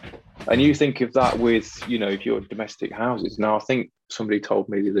 And you think of that with, if you're domestic houses. Now, I think somebody told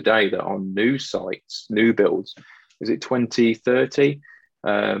me the other day that on new sites, new builds, is it 2030?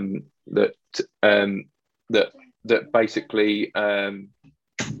 That basically that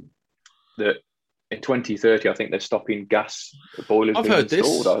in 2030, I think they're stopping gas boilers I've being heard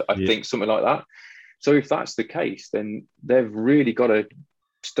installed. this. I think something like that. So if that's the case, then they've really got to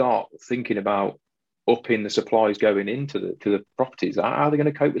start thinking about upping the supplies going into the properties. How are they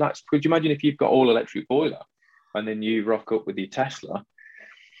going to cope with that? Could you imagine if you've got all electric boiler and then you rock up with your Tesla?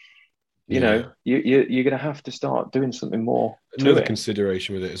 You're going to have to start doing something more. Another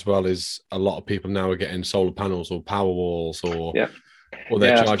consideration with it as well is a lot of people now are getting solar panels or power walls, or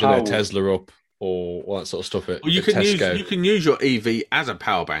they're charging their Tesla up, or all that sort of stuff. You can use your EV as a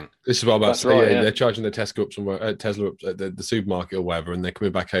power bank. This is what I'm about to say. They're charging their Tesla up somewhere, Tesla up at the supermarket or whatever, and they're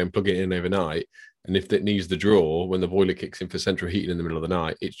coming back home, plugging it in overnight. And if it needs the draw, when the boiler kicks in for central heating in the middle of the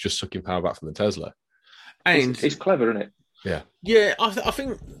night, it's just sucking power back from the Tesla. And it's clever, isn't it? Yeah. Yeah, I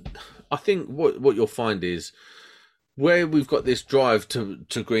think what you'll find is where we've got this drive to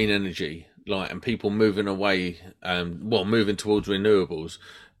green energy, and people moving away, moving towards renewables.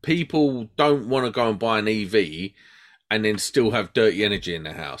 People don't want to go and buy an EV and then still have dirty energy in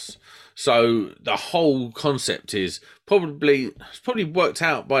their house. So the whole concept is probably worked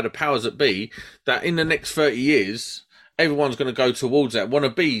out by the powers that be that in the next 30 years, everyone's going to go towards that,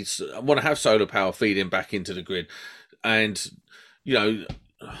 want to have solar power feeding back into the grid. And,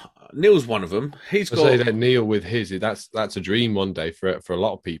 Neil's one of them. He's got... say that Neil with his, that's a dream one day for a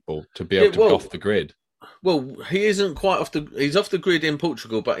lot of people to be able to go off the grid. Well, he isn't quite he's off the grid in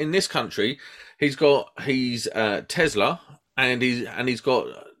Portugal, but in this country, he's got Tesla and he's got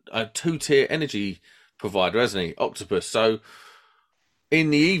a 2-tier energy provider, hasn't he? Octopus. So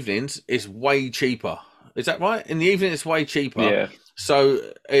in the evenings, it's way cheaper. Is that right? In the evening, it's way cheaper. Yeah. So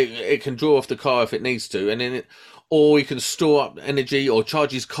it can draw off the car if it needs to, and then or he can store up energy or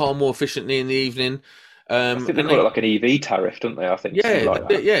charge his car more efficiently in the evening. I think they call it like an EV tariff, don't they? I think. Yeah, like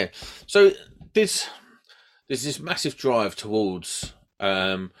that. Yeah. So there's this massive drive towards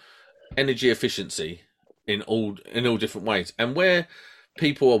energy efficiency in all different ways, and where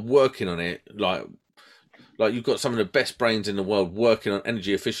people are working on it, like you've got some of the best brains in the world working on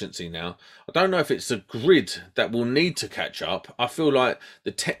energy efficiency now. I don't know if it's the grid that will need to catch up. I feel like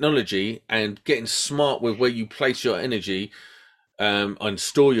the technology and getting smart with where you place your energy and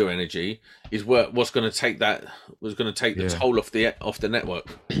store your energy is what's going to take the toll off the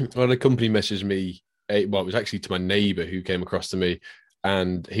network. Well, the company messaged me. It was actually to my neighbour who came across to me,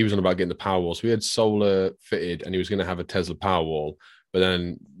 and he was on about getting the Powerwall. So we had solar fitted, and he was going to have a Tesla Powerwall. But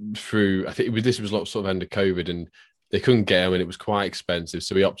then this was sort of end of COVID, and they couldn't get them, and it was quite expensive.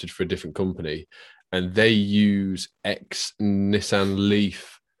 So we opted for a different company. and they use ex-Nissan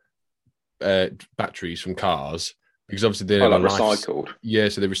Leaf batteries from cars because obviously they're recycled. Yeah,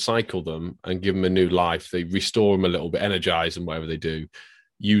 so they recycle them and give them a new life. They restore them a little bit, energize them, whatever they do,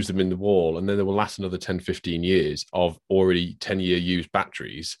 use them in the wall, and then they will last another 10, 15 years of already 10-year used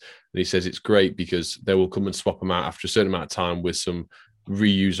batteries. And he says it's great because they will come and swap them out after a certain amount of time with some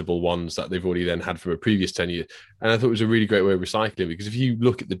reusable ones that they've already then had from a previous 10 years. And I thought it was a really great way of recycling, because if you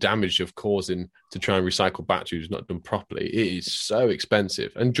look at the damage of causing to try and recycle batteries not done properly, it is so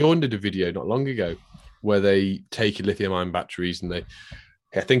expensive. And Jordan did a video not long ago where they take lithium ion batteries and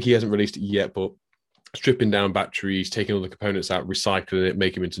I think he hasn't released it yet, but stripping down batteries, taking all the components out, recycling it,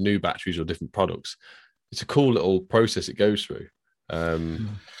 making them into new batteries or different products. It's a cool little process it goes through. And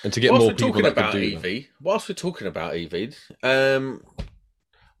to get more people that can do that. Whilst we're talking about EV,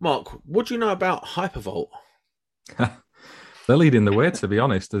 Mark, what do you know about Hypervolt? They're leading the way, to be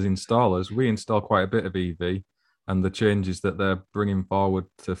honest, as installers. We install quite a bit of EV, and the changes that they're bringing forward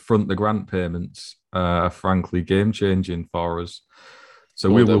to front the grant payments are frankly game-changing for us.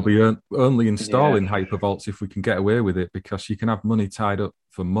 So we will be only installing Hypervolts if we can get away with it, because you can have money tied up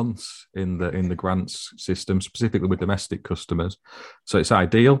for months in the grants system, specifically with domestic customers. So it's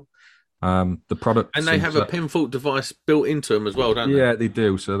ideal. The product, and they have a pinfault device built into them as well, don't they? Yeah, they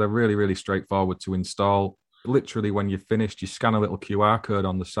do. So they're really, really straightforward to install. Literally, when you're finished, you scan a little QR code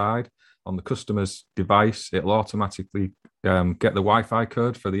on the side on the customer's device. It'll automatically get the Wi-Fi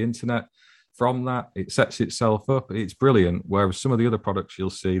code for the internet. From that, it sets itself up. It's brilliant. Whereas some of the other products you'll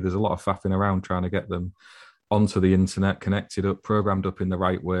see, there's a lot of faffing around trying to get them onto the internet, connected up, programmed up in the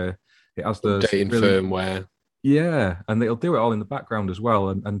right way. It has the firmware. Yeah, and it'll do it all in the background as well.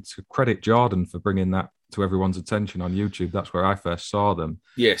 And to credit Jordan for bringing that to everyone's attention on YouTube, that's where I first saw them.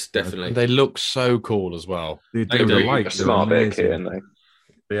 Yes, definitely. And they look so cool as well. They do. They're smart bit here, aren't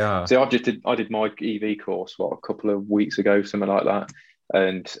they? Yeah. See, I did my EV course a couple of weeks ago, something like that,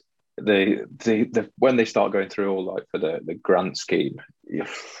 and when they start going through all for the grant scheme,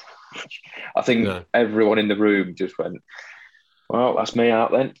 I think everyone in the room just went, well, that's me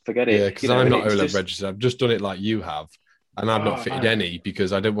out then. Forget it. Yeah, because I'm not OLED registered. I've just done it like you have. And I've not fitted any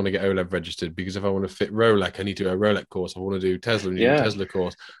because I don't want to get OLED registered, because if I want to fit Rolex, I need to do a Rolex course. I want to do Tesla, Tesla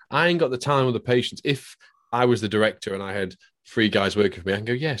course. I ain't got the time or the patience. If I was the director and I had 3 guys working for me, I can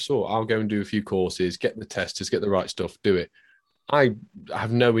go, yeah, sure, I'll go and do a few courses, get the testers, get the right stuff, do it. I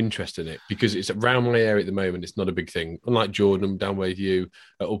have no interest in it because it's around my area at the moment. It's not a big thing. Unlike Jordan, down with you,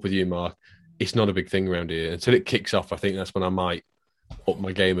 up with you, Mark, it's not a big thing around here. Until it kicks off, I think that's when I might up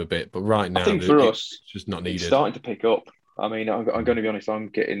my game a bit. But right now, I think for us, it's just not needed. It's starting to pick up. I mean, I'm going to be honest. I'm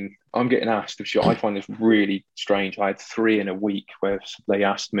getting asked. I find this really strange. I had 3 in a week where they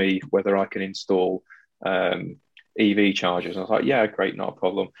asked me whether I can install EV chargers. And I was like, yeah, great, not a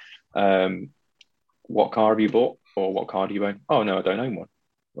problem. What car have you bought, or what car do you own? Oh no, I don't own one.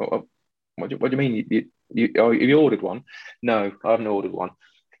 What do you mean? You ordered one? No, I haven't ordered one.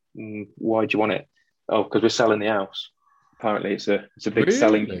 Why do you want it? Oh, because we're selling the house. Apparently, it's a big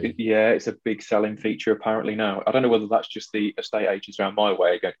selling. Yeah, it's a big selling feature apparently now. I don't know whether that's just the estate agents around my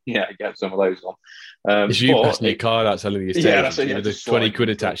way going, yeah, get some of those on. It's you passing your car out selling the estate agents with the 20 quid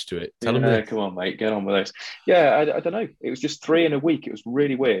attached to it. Tell them that. Come on, mate, get on with those. Yeah, I don't know. It was just 3 in a week. It was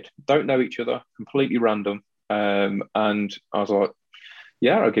really weird. Don't know each other, completely random. And I was like,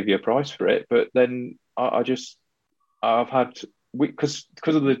 yeah, I'll give you a price for it. But then I've had, because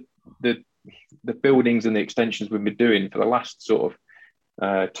of the buildings and the extensions we've been doing for the last sort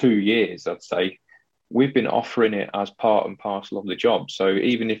of 2 years, I'd say, we've been offering it as part and parcel of the job. So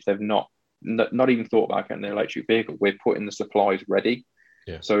even if they've not even thought about getting an electric vehicle, we're putting the supplies ready.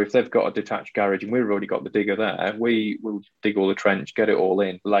 Yeah. So if they've got a detached garage and we've already got the digger there, we will dig all the trench, get it all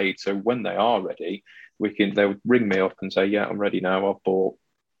in, laid. So when they are ready, they'll ring me up and say, yeah, I'm ready now. I've bought.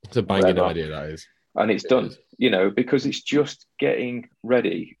 It's a banging idea, that is. And it's done, because it's just getting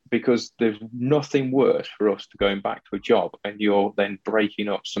ready, because there's nothing worse for us to going back to a job and you're then breaking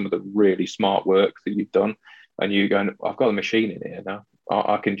up some of the really smart work that you've done. And you're going, I've got a machine in here now.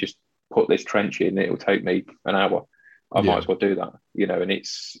 I can just put this trench in. It'll take me an hour. I might as well do that,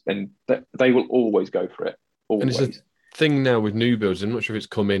 and they will always go for it. Always. And it's a thing now with new builds. I'm not sure if it's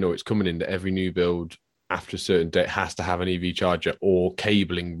come in or it's coming in that every new build after a certain date has to have an EV charger or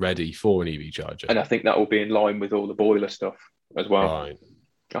cabling ready for an EV charger. And I think that will be in line with all the boiler stuff as well. Right.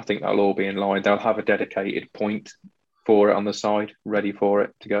 I think that'll all be in line. They'll have a dedicated point for it on the side, ready for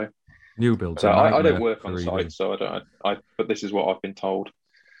it to go. New builds. So I don't work on site, so I don't. But this is what I've been told.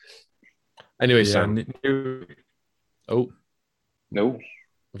 Anyway, yeah, Sam. Oh no,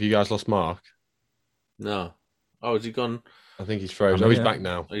 have you guys lost Mark? No. Oh, has he gone? I think he's frozen. He's back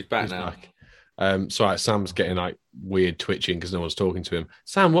now. He's back now. Sorry, Sam's getting like weird twitching because no one's talking to him.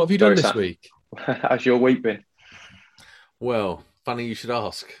 Sam, what have you done Sorry, this Sam. week? How's your week been? Well, funny you should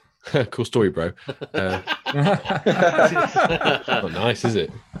ask. Cool story, bro. Not nice, is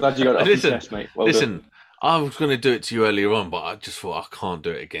it? Glad you got it off Listen, your chest, mate. Well Listen, done. I was going to do it to you earlier on, but I just thought I can't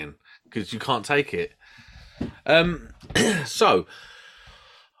do it again because you can't take it. So,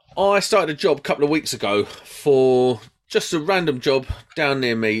 I started a job a couple of weeks ago for just a random job down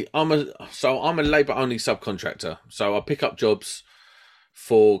near me. I'm a labour only subcontractor, so I pick up jobs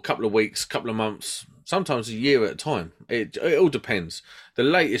for a couple of weeks, couple of months, sometimes a year at a time. It all depends. The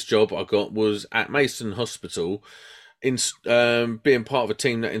latest job I got was at Mason Hospital, being part of a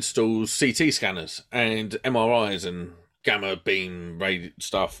team that installs CT scanners and MRIs and gamma beam radio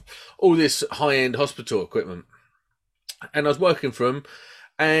stuff, all this high-end hospital equipment. And I was working for them,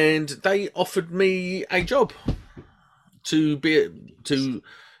 and they offered me a job to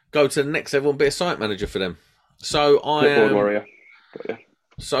go to the next level and be a site manager for them. So Clipboard warrior. Got you.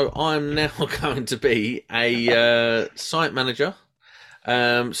 So I'm now going to be a site manager /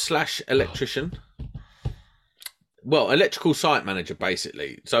 electrician. Well, electrical site manager,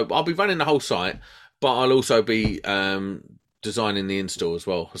 basically. So I'll be running the whole site, but I'll also be designing the install as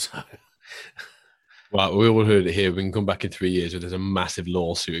well. So. Well, we all heard it here. We can come back in 3 years where there's a massive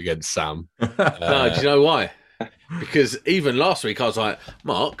lawsuit against Sam. No, do you know why? Because even last week I was like,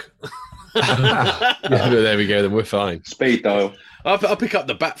 Mark. Yeah, but there we go. Then we're fine. Speed dial. I'll pick up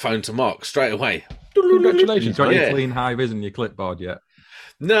the bat phone to Mark straight away. Congratulations, You've got mate. your Yeah. clean high vis and your clipboard yet?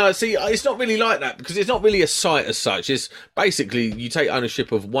 No, see, it's not really like that because it's not really a site as such. It's basically you take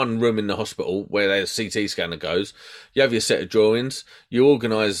ownership of one room in the hospital where their CT scanner goes. You have your set of drawings, you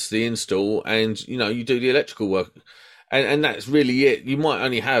organise the install, and you do the electrical work, and that's really it. You might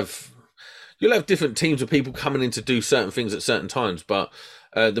only you'll have different teams of people coming in to do certain things at certain times, but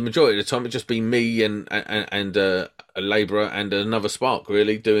the majority of the time it'll just be me and a labourer and another spark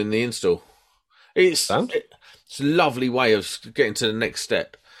really doing the install. It's a lovely way of getting to the next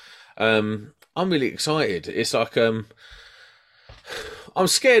step. I'm really excited. It's like I'm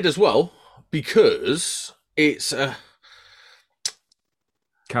scared as well because it's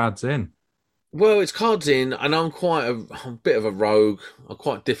Cards in. well, it's cards in, and I'm a bit of a rogue. I'm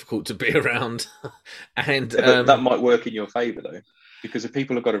quite difficult to be around, and Yeah, but that might work in your favour though, because if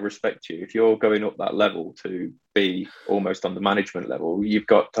people have got to respect you, if you're going up that level to be almost on the management level, you've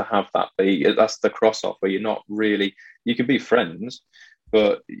got to have that that's the cross off where you're not really. You can be friends,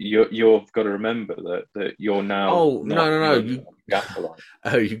 but you've got to remember that you're now. Oh, no.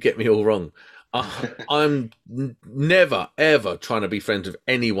 You get me all wrong. I'm never ever trying to be friends with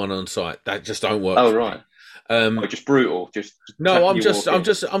anyone on site. That just don't work. Oh right. Just brutal. No, I'm just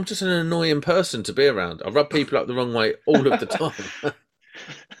an annoying person to be around. I rub people up the wrong way all of the time.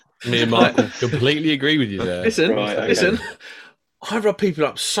 Me and Mark completely agree with you there. Listen. I rub people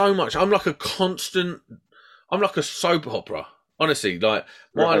up so much. I'm like a soap opera. Honestly, like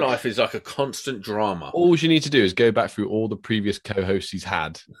my life is like a constant drama. All you need to do is go back through all the previous co-hosts he's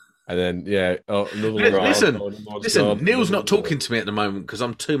had, and then Listen. Neil's not talking to me at the moment because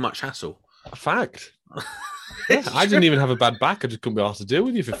I'm too much hassle. A fact. Yeah, I didn't even have a bad back. I just couldn't be asked to deal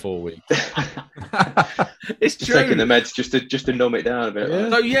with you for 4 weeks. It's Just true. taking the meds just to numb it down a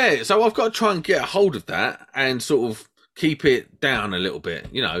bit. Yeah. So I've got to try and get a hold of that and sort of keep it down a little bit,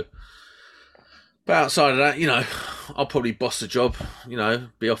 But outside of that, I'll probably boss the job,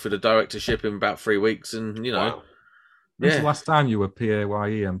 be offered a directorship in about 3 weeks, and Wow. When's the last time you were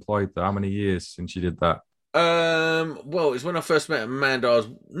PAYE employed? How many years since you did that? Well, it's when I first met Amanda.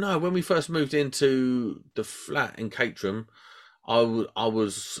 When we first moved into the flat in Caterham, I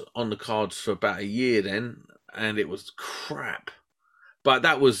was on the cards for about a year then, and it was crap. But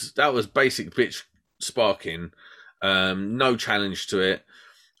that was basic bitch sparking, no challenge to it.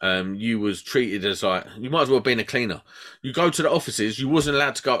 You was treated as like you might as well have been a cleaner. You go to the offices, you wasn't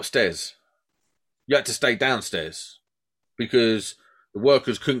allowed to go upstairs. You had to stay downstairs because the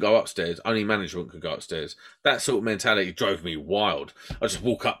workers couldn't go upstairs. Only management could go upstairs. That sort of mentality drove me wild. I just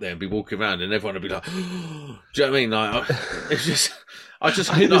walk up there and be walking around, and everyone would be like, "Do you know what I mean?" Like,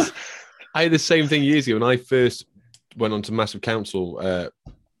 I had the same thing years ago when I first went on to massive council.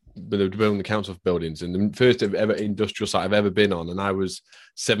 They were building the council buildings, and the first ever industrial site I've ever been on, and I was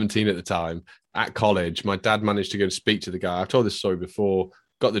 17 at the time at college. My dad managed to go and speak to the guy. I've told this story before.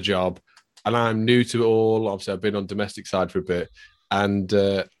 Got the job, and I'm new to it all. Obviously, I've been on domestic side for a bit. And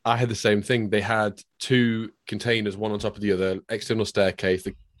I had the same thing. They had 2 containers, one on top of the other, external staircase.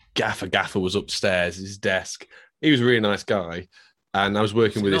 The gaffer was upstairs, his desk. He was a really nice guy. And I was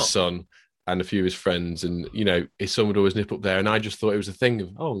working with his son and a few of his friends. And, his son would always nip up there. And I just thought it was a thing of,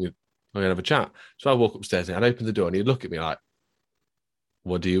 I'm going to have a chat. So I walk upstairs and I'd open the door and he'd look at me like,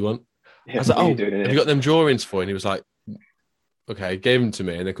 what do you want? Yeah, I was like, what are oh, you doing in have here? you got them drawings for? And he was like, okay, gave them to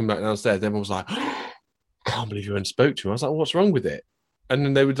me. And they come back downstairs. Everyone was like, can't believe you went and spoke to him. I was like, what's wrong with it? And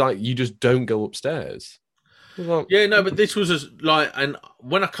then they would like, you just don't go upstairs. I was like, Yeah, no, but this was like, and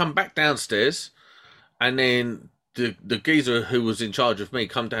when I come back downstairs, and then the geezer who was in charge of me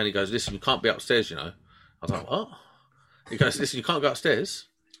come down, he goes, listen, you can't be upstairs, you know. I was like, what? He goes, listen, you can't go upstairs.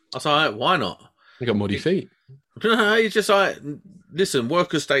 I was like, why not? you got muddy feet. No, he's just like, listen,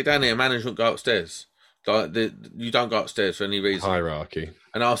 workers stay down here, management go upstairs. Like, you don't go upstairs for any reason. Hierarchy.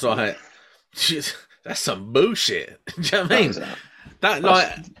 And I was like, shit, that's some bullshit. Do you know what I mean? That That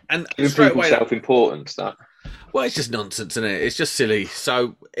like, and giving straight people away, self-importance. That well, it's just nonsense, isn't it? It's just silly.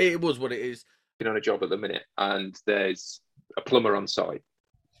 So it was what it is. been on a job at the minute, and there's a plumber on site.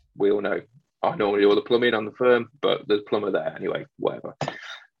 We all know. I normally do all the plumbing on the firm, but there's a plumber there anyway. Whatever.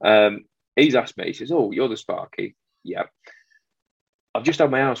 He's asked me. He says, "Oh, you're the Sparky." Yeah. I've just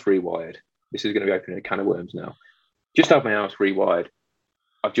had my house rewired. This is going to be opening a can of worms now. Just had my house rewired.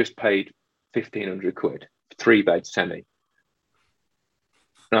 I've just paid 1,500 quid for 3 beds semi. And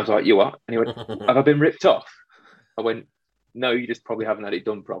I was like, you what? And he went, have I been ripped off? I went, no, you just probably haven't had it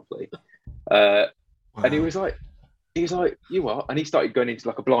done properly. And he was like, you what? And he started going into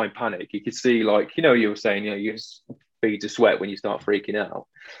like a blind panic. You could see, like, you were saying, you just beads of sweat when you start freaking out.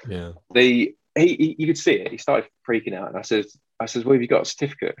 Yeah. You could see it. He started freaking out. And I says, well, have you got a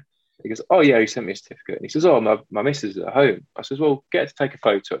certificate? He goes, oh yeah, he sent me a certificate. And he says, oh, my missus is at home. I says, well, get her to take a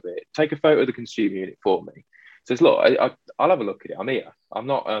photo of it. Take a photo of the consumer unit for me. He says, look, I'll have a look at it. I'm here. I'm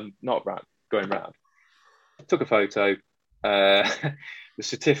not going round. Took a photo. The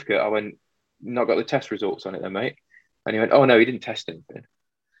certificate, I went, not got the test results on it then, mate. And he went, oh no, he didn't test anything.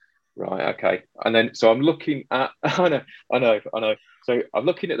 Right, okay. And then, so I'm looking at, I know. So I'm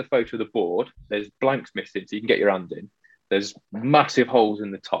looking at the photo of the board. There's blanks missing, so you can get your hand in. There's massive holes in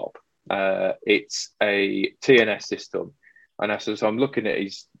the top. It's a TNS system. And so I'm looking at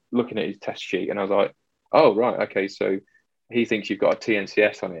his test sheet, and I was like, oh, right, okay, so he thinks you've got a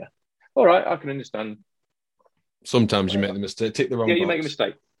TNCS on here. All right, I can understand. Sometimes you make the mistake, tick the wrong Yeah, box. you make a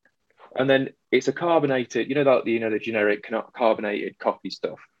mistake. And then it's a carbonated, the generic carbonated coffee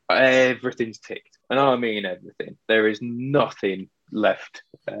stuff. Everything's ticked. And I mean everything. There is nothing left.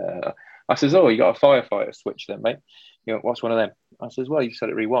 I says, oh, you got a firefighter switch then, mate? What's one of them? I says, well, you said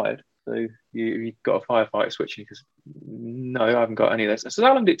it rewired. So you got a firefighter switch? And he goes, no, I haven't got any of this. I said,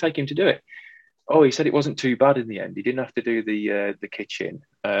 how long did it take him to do it? Oh, he said it wasn't too bad in the end. He didn't have to do the kitchen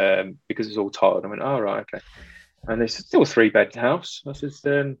because it's all tiled. I went, oh, right, okay. And they said, still a 3-bed house. I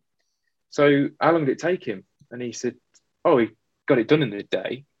said, so how long did it take him? And he said, oh, he got it done in a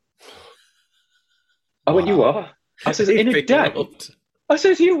day. I went, you what? I said, in a day? I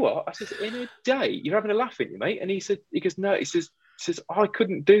says, you what? I says, in a day? You're having a laugh at you, mate? And he goes, no. He says, I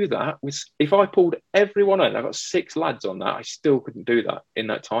couldn't do that. If I pulled everyone on, I got 6 lads on that, I still couldn't do that in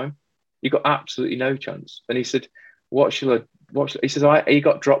that time. You got absolutely no chance. And he said, what shall I? He says, he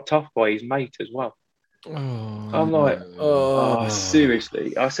got dropped off by his mate as well. Oh, I'm like, oh,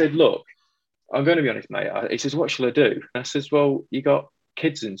 seriously? I said, look, I'm going to be honest, mate. He says, what shall I do? And I says, well, you got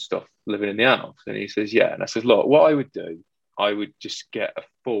kids and stuff living in the house. And he says, yeah. And I says, look, what I would do, I would just get a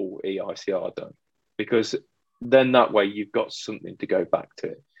full EICR done, because then that way you've got something to go back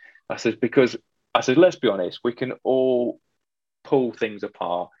to. I said, let's be honest, we can all pull things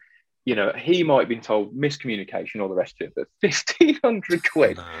apart. He might have been told miscommunication, all the rest of it, but 1,500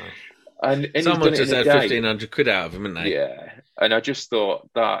 quid. No. And Someone just had 1,500 quid out of him, haven't they? Yeah. And I just thought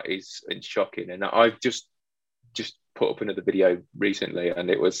that is shocking. And I've just put up another video recently,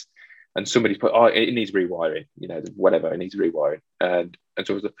 and somebody put, oh, it needs rewiring, whatever, it needs rewiring. And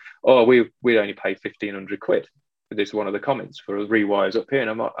so it was like, oh, we only pay 1,500 quid. This is one of the comments for rewires up here.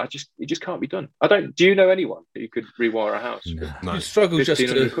 And I'm like, it just can't be done. Do you know anyone who could rewire a house? No. You struggle just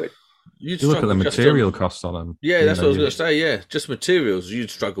to... quid. You look at the material costs on them. Yeah, that's what I was going to say, yeah. Just materials,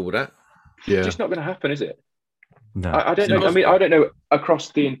 you'd struggle with that. Yeah. It's just not going to happen, is it? No. I don't know. I mean, I don't know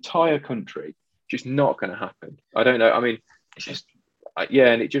across the entire country, just not going to happen. I don't know. I mean, it's just,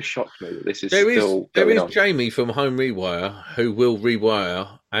 and it just shocked me that this is There is on. Jamie from Home Rewire who will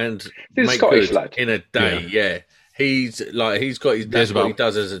rewire and He's a make Scottish good lad. in a day, yeah. He's got his, that's what he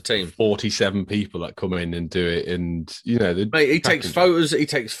does as a team. 47 people that come in and do it, and Mate, he takes photos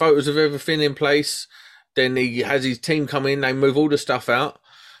of everything in place, then he has his team come in, they move all the stuff out,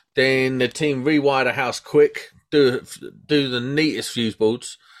 then the team rewire the house quick, do the neatest fuse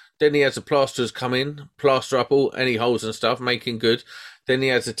boards, then he has the plasterers come in, plaster up all any holes and stuff, making good, then he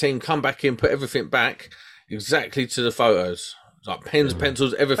has the team come back in, put everything back exactly to the photos. Like pens,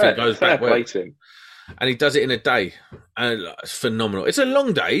 pencils, everything goes fair back. play to him. And he does it in a day. And it's phenomenal. It's a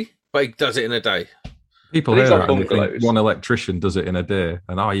long day, but he does it in a day. People These hear are that and they think bungalows. one electrician does it in a day,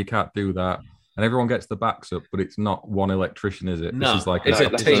 and you can't do that. And everyone gets the backs up, but it's not one electrician, is it? No, This is like it's a a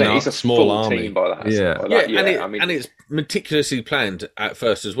That's team. what I'm saying. It's a Small full army. team by that. Yeah. by Yeah, that. and it's meticulously planned at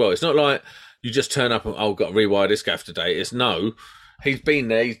first as well. It's not like you just turn up and I've got to rewire this gaff today. It's no, he's been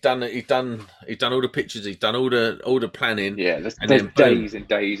there. He's done all the pictures. He's done all the planning. Yeah, there's then days and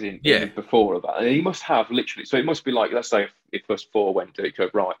days in Yeah. before of that. And he must have literally, so it must be like, let's say if us four went to go,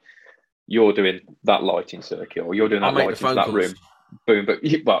 right, you're doing that lighting circuit or you're doing I'll that make lighting the to phone that calls. room. Boom, but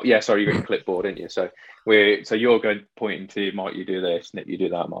you got your clipboard, didn't you? So you're going pointing to Mike, you do this, Nick, you do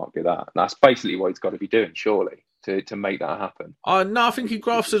that, Mark, do that. And that's basically what he's got to be doing, surely, to make that happen. No, I think he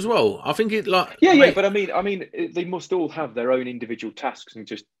grafts as well. I think it like But I mean, they must all have their own individual tasks and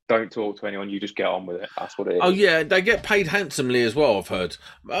just don't talk to anyone. You just get on with it. That's what it is. Oh yeah, they get paid handsomely as well. I've heard.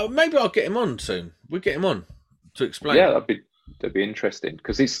 Maybe I'll get him on soon. We'll get him on to explain. Yeah, that'd be interesting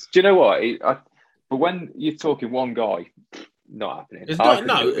because it's. Do you know what? But when you're talking one guy, not happening. It's not.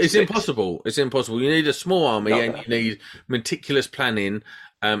 No, it's impossible. It's impossible. You need a small army and you need meticulous planning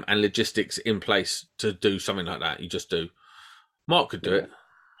and logistics in place to do something like that. You just do. Mark could do it.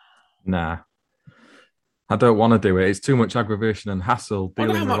 Nah. I don't want to do it. It's too much aggravation and hassle I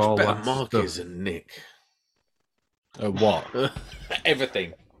wonder dealing how with all much better that Mark stuff. is than Nick. What?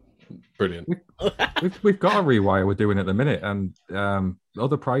 Everything. Brilliant. We've got a rewire we're doing at the minute, and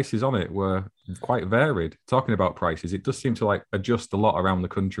other prices on it were quite varied. Talking about prices, it does seem to like adjust a lot around the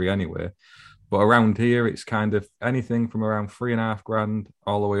country anyway. But around here, it's kind of anything from around $3,500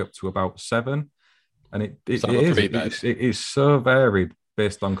 all the way up to about $7,000, and it is so varied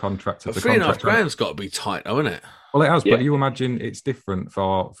based on contract. But $3,500's got to be tight, though, isn't it? Well, it has, Yeah. but you imagine it's different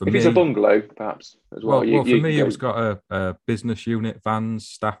for if me. it's a bungalow, perhaps as well. Well, for me, it's got a business unit, vans,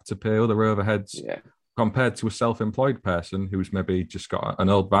 staff to pay, other overheads. Yeah. Compared to a self-employed person who's maybe just got an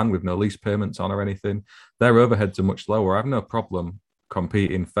old van with no lease payments on or anything, their overheads are much lower. I have no problem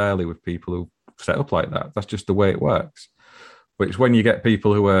competing fairly with people who set up like that. That's just the way it works. But it's when you get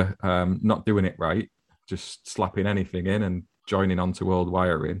people who are not doing it right, just slapping anything in and joining onto old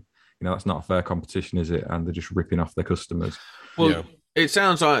wiring. That's not a fair competition, is it? And they're just ripping off their customers. Well, It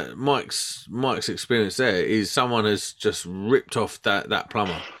sounds like Mike's experience there is someone has just ripped off that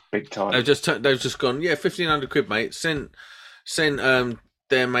plumber. Big time. They've just gone, yeah, £1,500, mate. Sent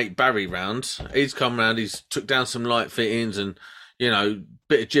their mate Barry round. He's come round. He's took down some light fittings and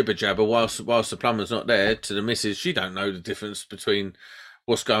bit of jibber jabber whilst the plumber's not there. To the missus, she don't know the difference between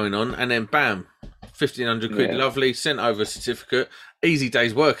what's going on. And then bam, £1,500, lovely. Sent over a certificate. Easy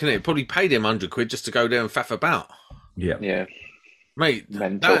day's work, isn't it? Probably paid him £100 just to go there and faff about. Yeah. Mate,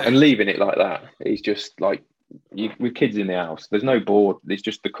 mental. And leaving it like that, it's just like with kids in the house. There's no board. There's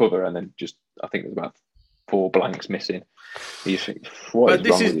just the cover, and then I think there's about 4 blanks missing. You think,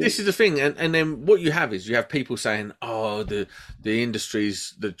 this is the thing, and then what you have is you have people saying, "Oh, the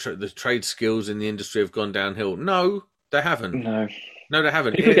industries, the trade skills in the industry have gone downhill." No, they haven't. No, they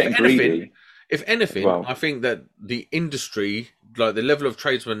haven't. People are getting greedy. If anything, well, I think that the industry, like the level of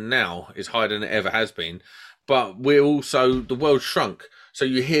tradesmen now, is higher than it ever has been. But the world shrunk. So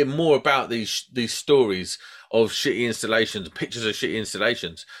you hear more about these stories of shitty installations, pictures of shitty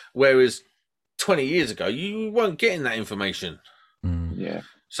installations. Whereas 20 years ago, you weren't getting that information. Yeah.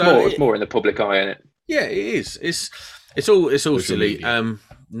 So it's more in the public eye, isn't it? Yeah, it is. It's all silly.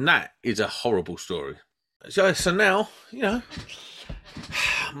 That is a horrible story. So now,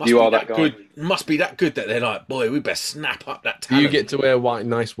 must be that good that they're like, boy, we best snap up that talent. Do you get to wear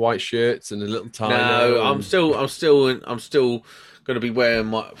nice white shirts and a little tie? No, I'm still going to be wearing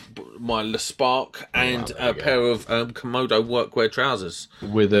my Le Spark and a pair of Komodo workwear trousers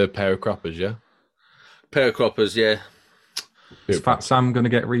with a pair of croppers. Yeah, pair of croppers. Yeah. Is Fat Sam going to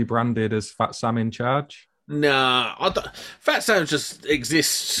get rebranded as Fat Sam in Charge? Nah, Fat Sam just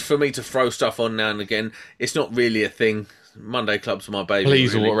exists for me to throw stuff on now and again. It's not really a thing. Monday Club's my baby.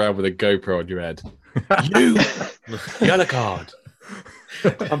 Please really. walk around with a GoPro on your head. You yellow card.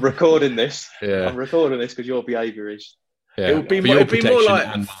 I'm recording this. Yeah. I'm recording this because your behaviour is. Yeah. It'll be more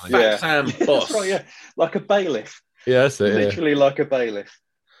like Fat Sam Boss. That's right, yeah. Like a bailiff. Yeah, that's it. Literally like a bailiff.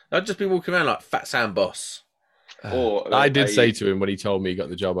 I'd just be walking around like Fat Sam Boss. Or I did say to him when he told me he got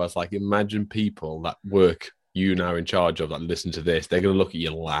the job, I was like, imagine people that work you now in charge of that listen to this. They're going to look at you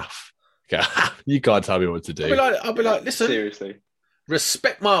and laugh. You can't tell me what to do. I'll be like, listen, seriously,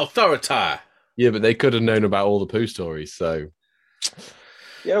 respect my authority. Yeah, but they could have known about all the poo stories, so.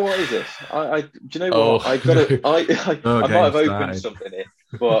 Yeah, what is this? Do you know what? I might have opened something here,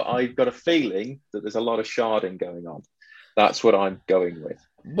 but I've got a feeling that there's a lot of sharding going on. That's what I'm going with.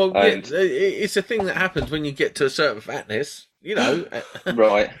 Well, And- it's a thing that happens when you get to a certain fatness. You know,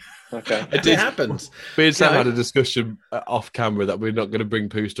 Right. Okay. it happens. Me and Sam Yeah. had a discussion off camera that we're not going to bring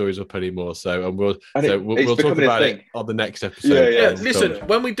poo stories up anymore. So, and we'll And it's talk becoming a about it thing. on the next episode. Yeah, Yeah, yeah. listen, So-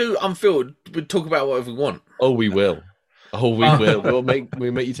 when we do Unfiltered, we talk about whatever we want. oh, we will. Oh, we will. We'll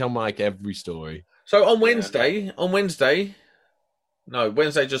make you tell Mike every story. So on Wednesday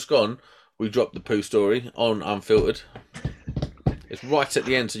just gone, we dropped the poo story on Unfiltered. It's right at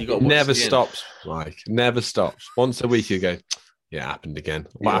the end, so you got to watch Never to the end. stops, Mike. Never stops. Once a week you go, yeah, it happened again.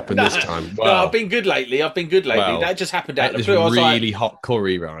 What Yeah. happened this time? No, I've been good lately. Well, That just happened out That of is the blue. I was really like, hot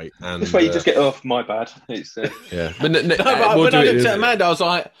curry, right? And This way you just get off. My bad. It's yeah. But no, but we'll when do I it looked in- at Amanda, I was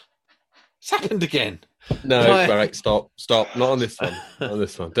like, it's happened again. No, Right. right, stop. Not on this one. Not on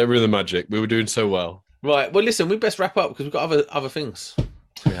this one. Don't ruin the magic. We were doing so well. Right. Well, listen, we best wrap up because we've got other things.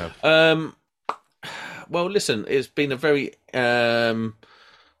 We have. Well, listen, it's been a very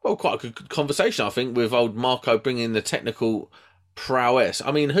quite a good conversation, I think, with old Marco bringing the technical prowess.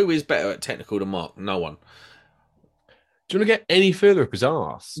 I mean, who is better at technical than Mark? No one. Do you want to get any further up his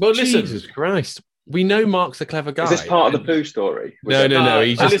arse? Well, listen. Jesus Christ. We know Mark's a clever guy. Is this part of the poo story? No.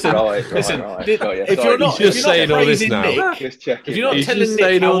 He's just listen, right. listen, Got did- you. if Sorry. you're not, He's just if you're saying not all this praising now. Nick, Just checking. if you're not He's telling just Nick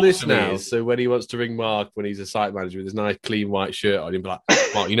saying how all this awesome he now. is. So when he wants to ring Mark when he's a site manager with his nice clean white shirt on, he'll be like,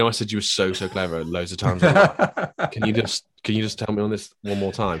 Mark, you know I said you were so clever loads of times. Can you just tell me on this one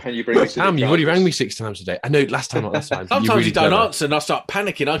more time? Can you bring me to Sam, the you've already practice? rang me 6 times today. I know last time, not last time. Sometimes You're really you don't clever. answer, and I start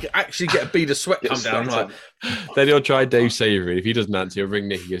panicking. I actually get a bead of sweat Get come down. sweat Like, on. Then he'll try Dave Savory. If he doesn't answer, he'll ring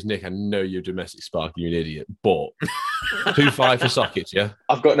Nick. He goes, Nick, I know you're a domestic spark. You're an idiot. But 2-5 for sockets, yeah?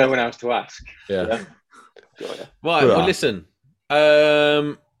 I've got no one else to ask. Yeah. Got you. right. Right. Well, listen,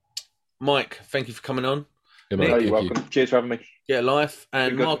 Mike, thank you for coming on. Yeah, Nick, mate, Oh, thank you're you. welcome. Cheers for having me. Get a life.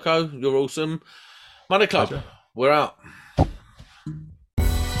 And Good. Marco, you're awesome. Monday Club, Pleasure. we're out.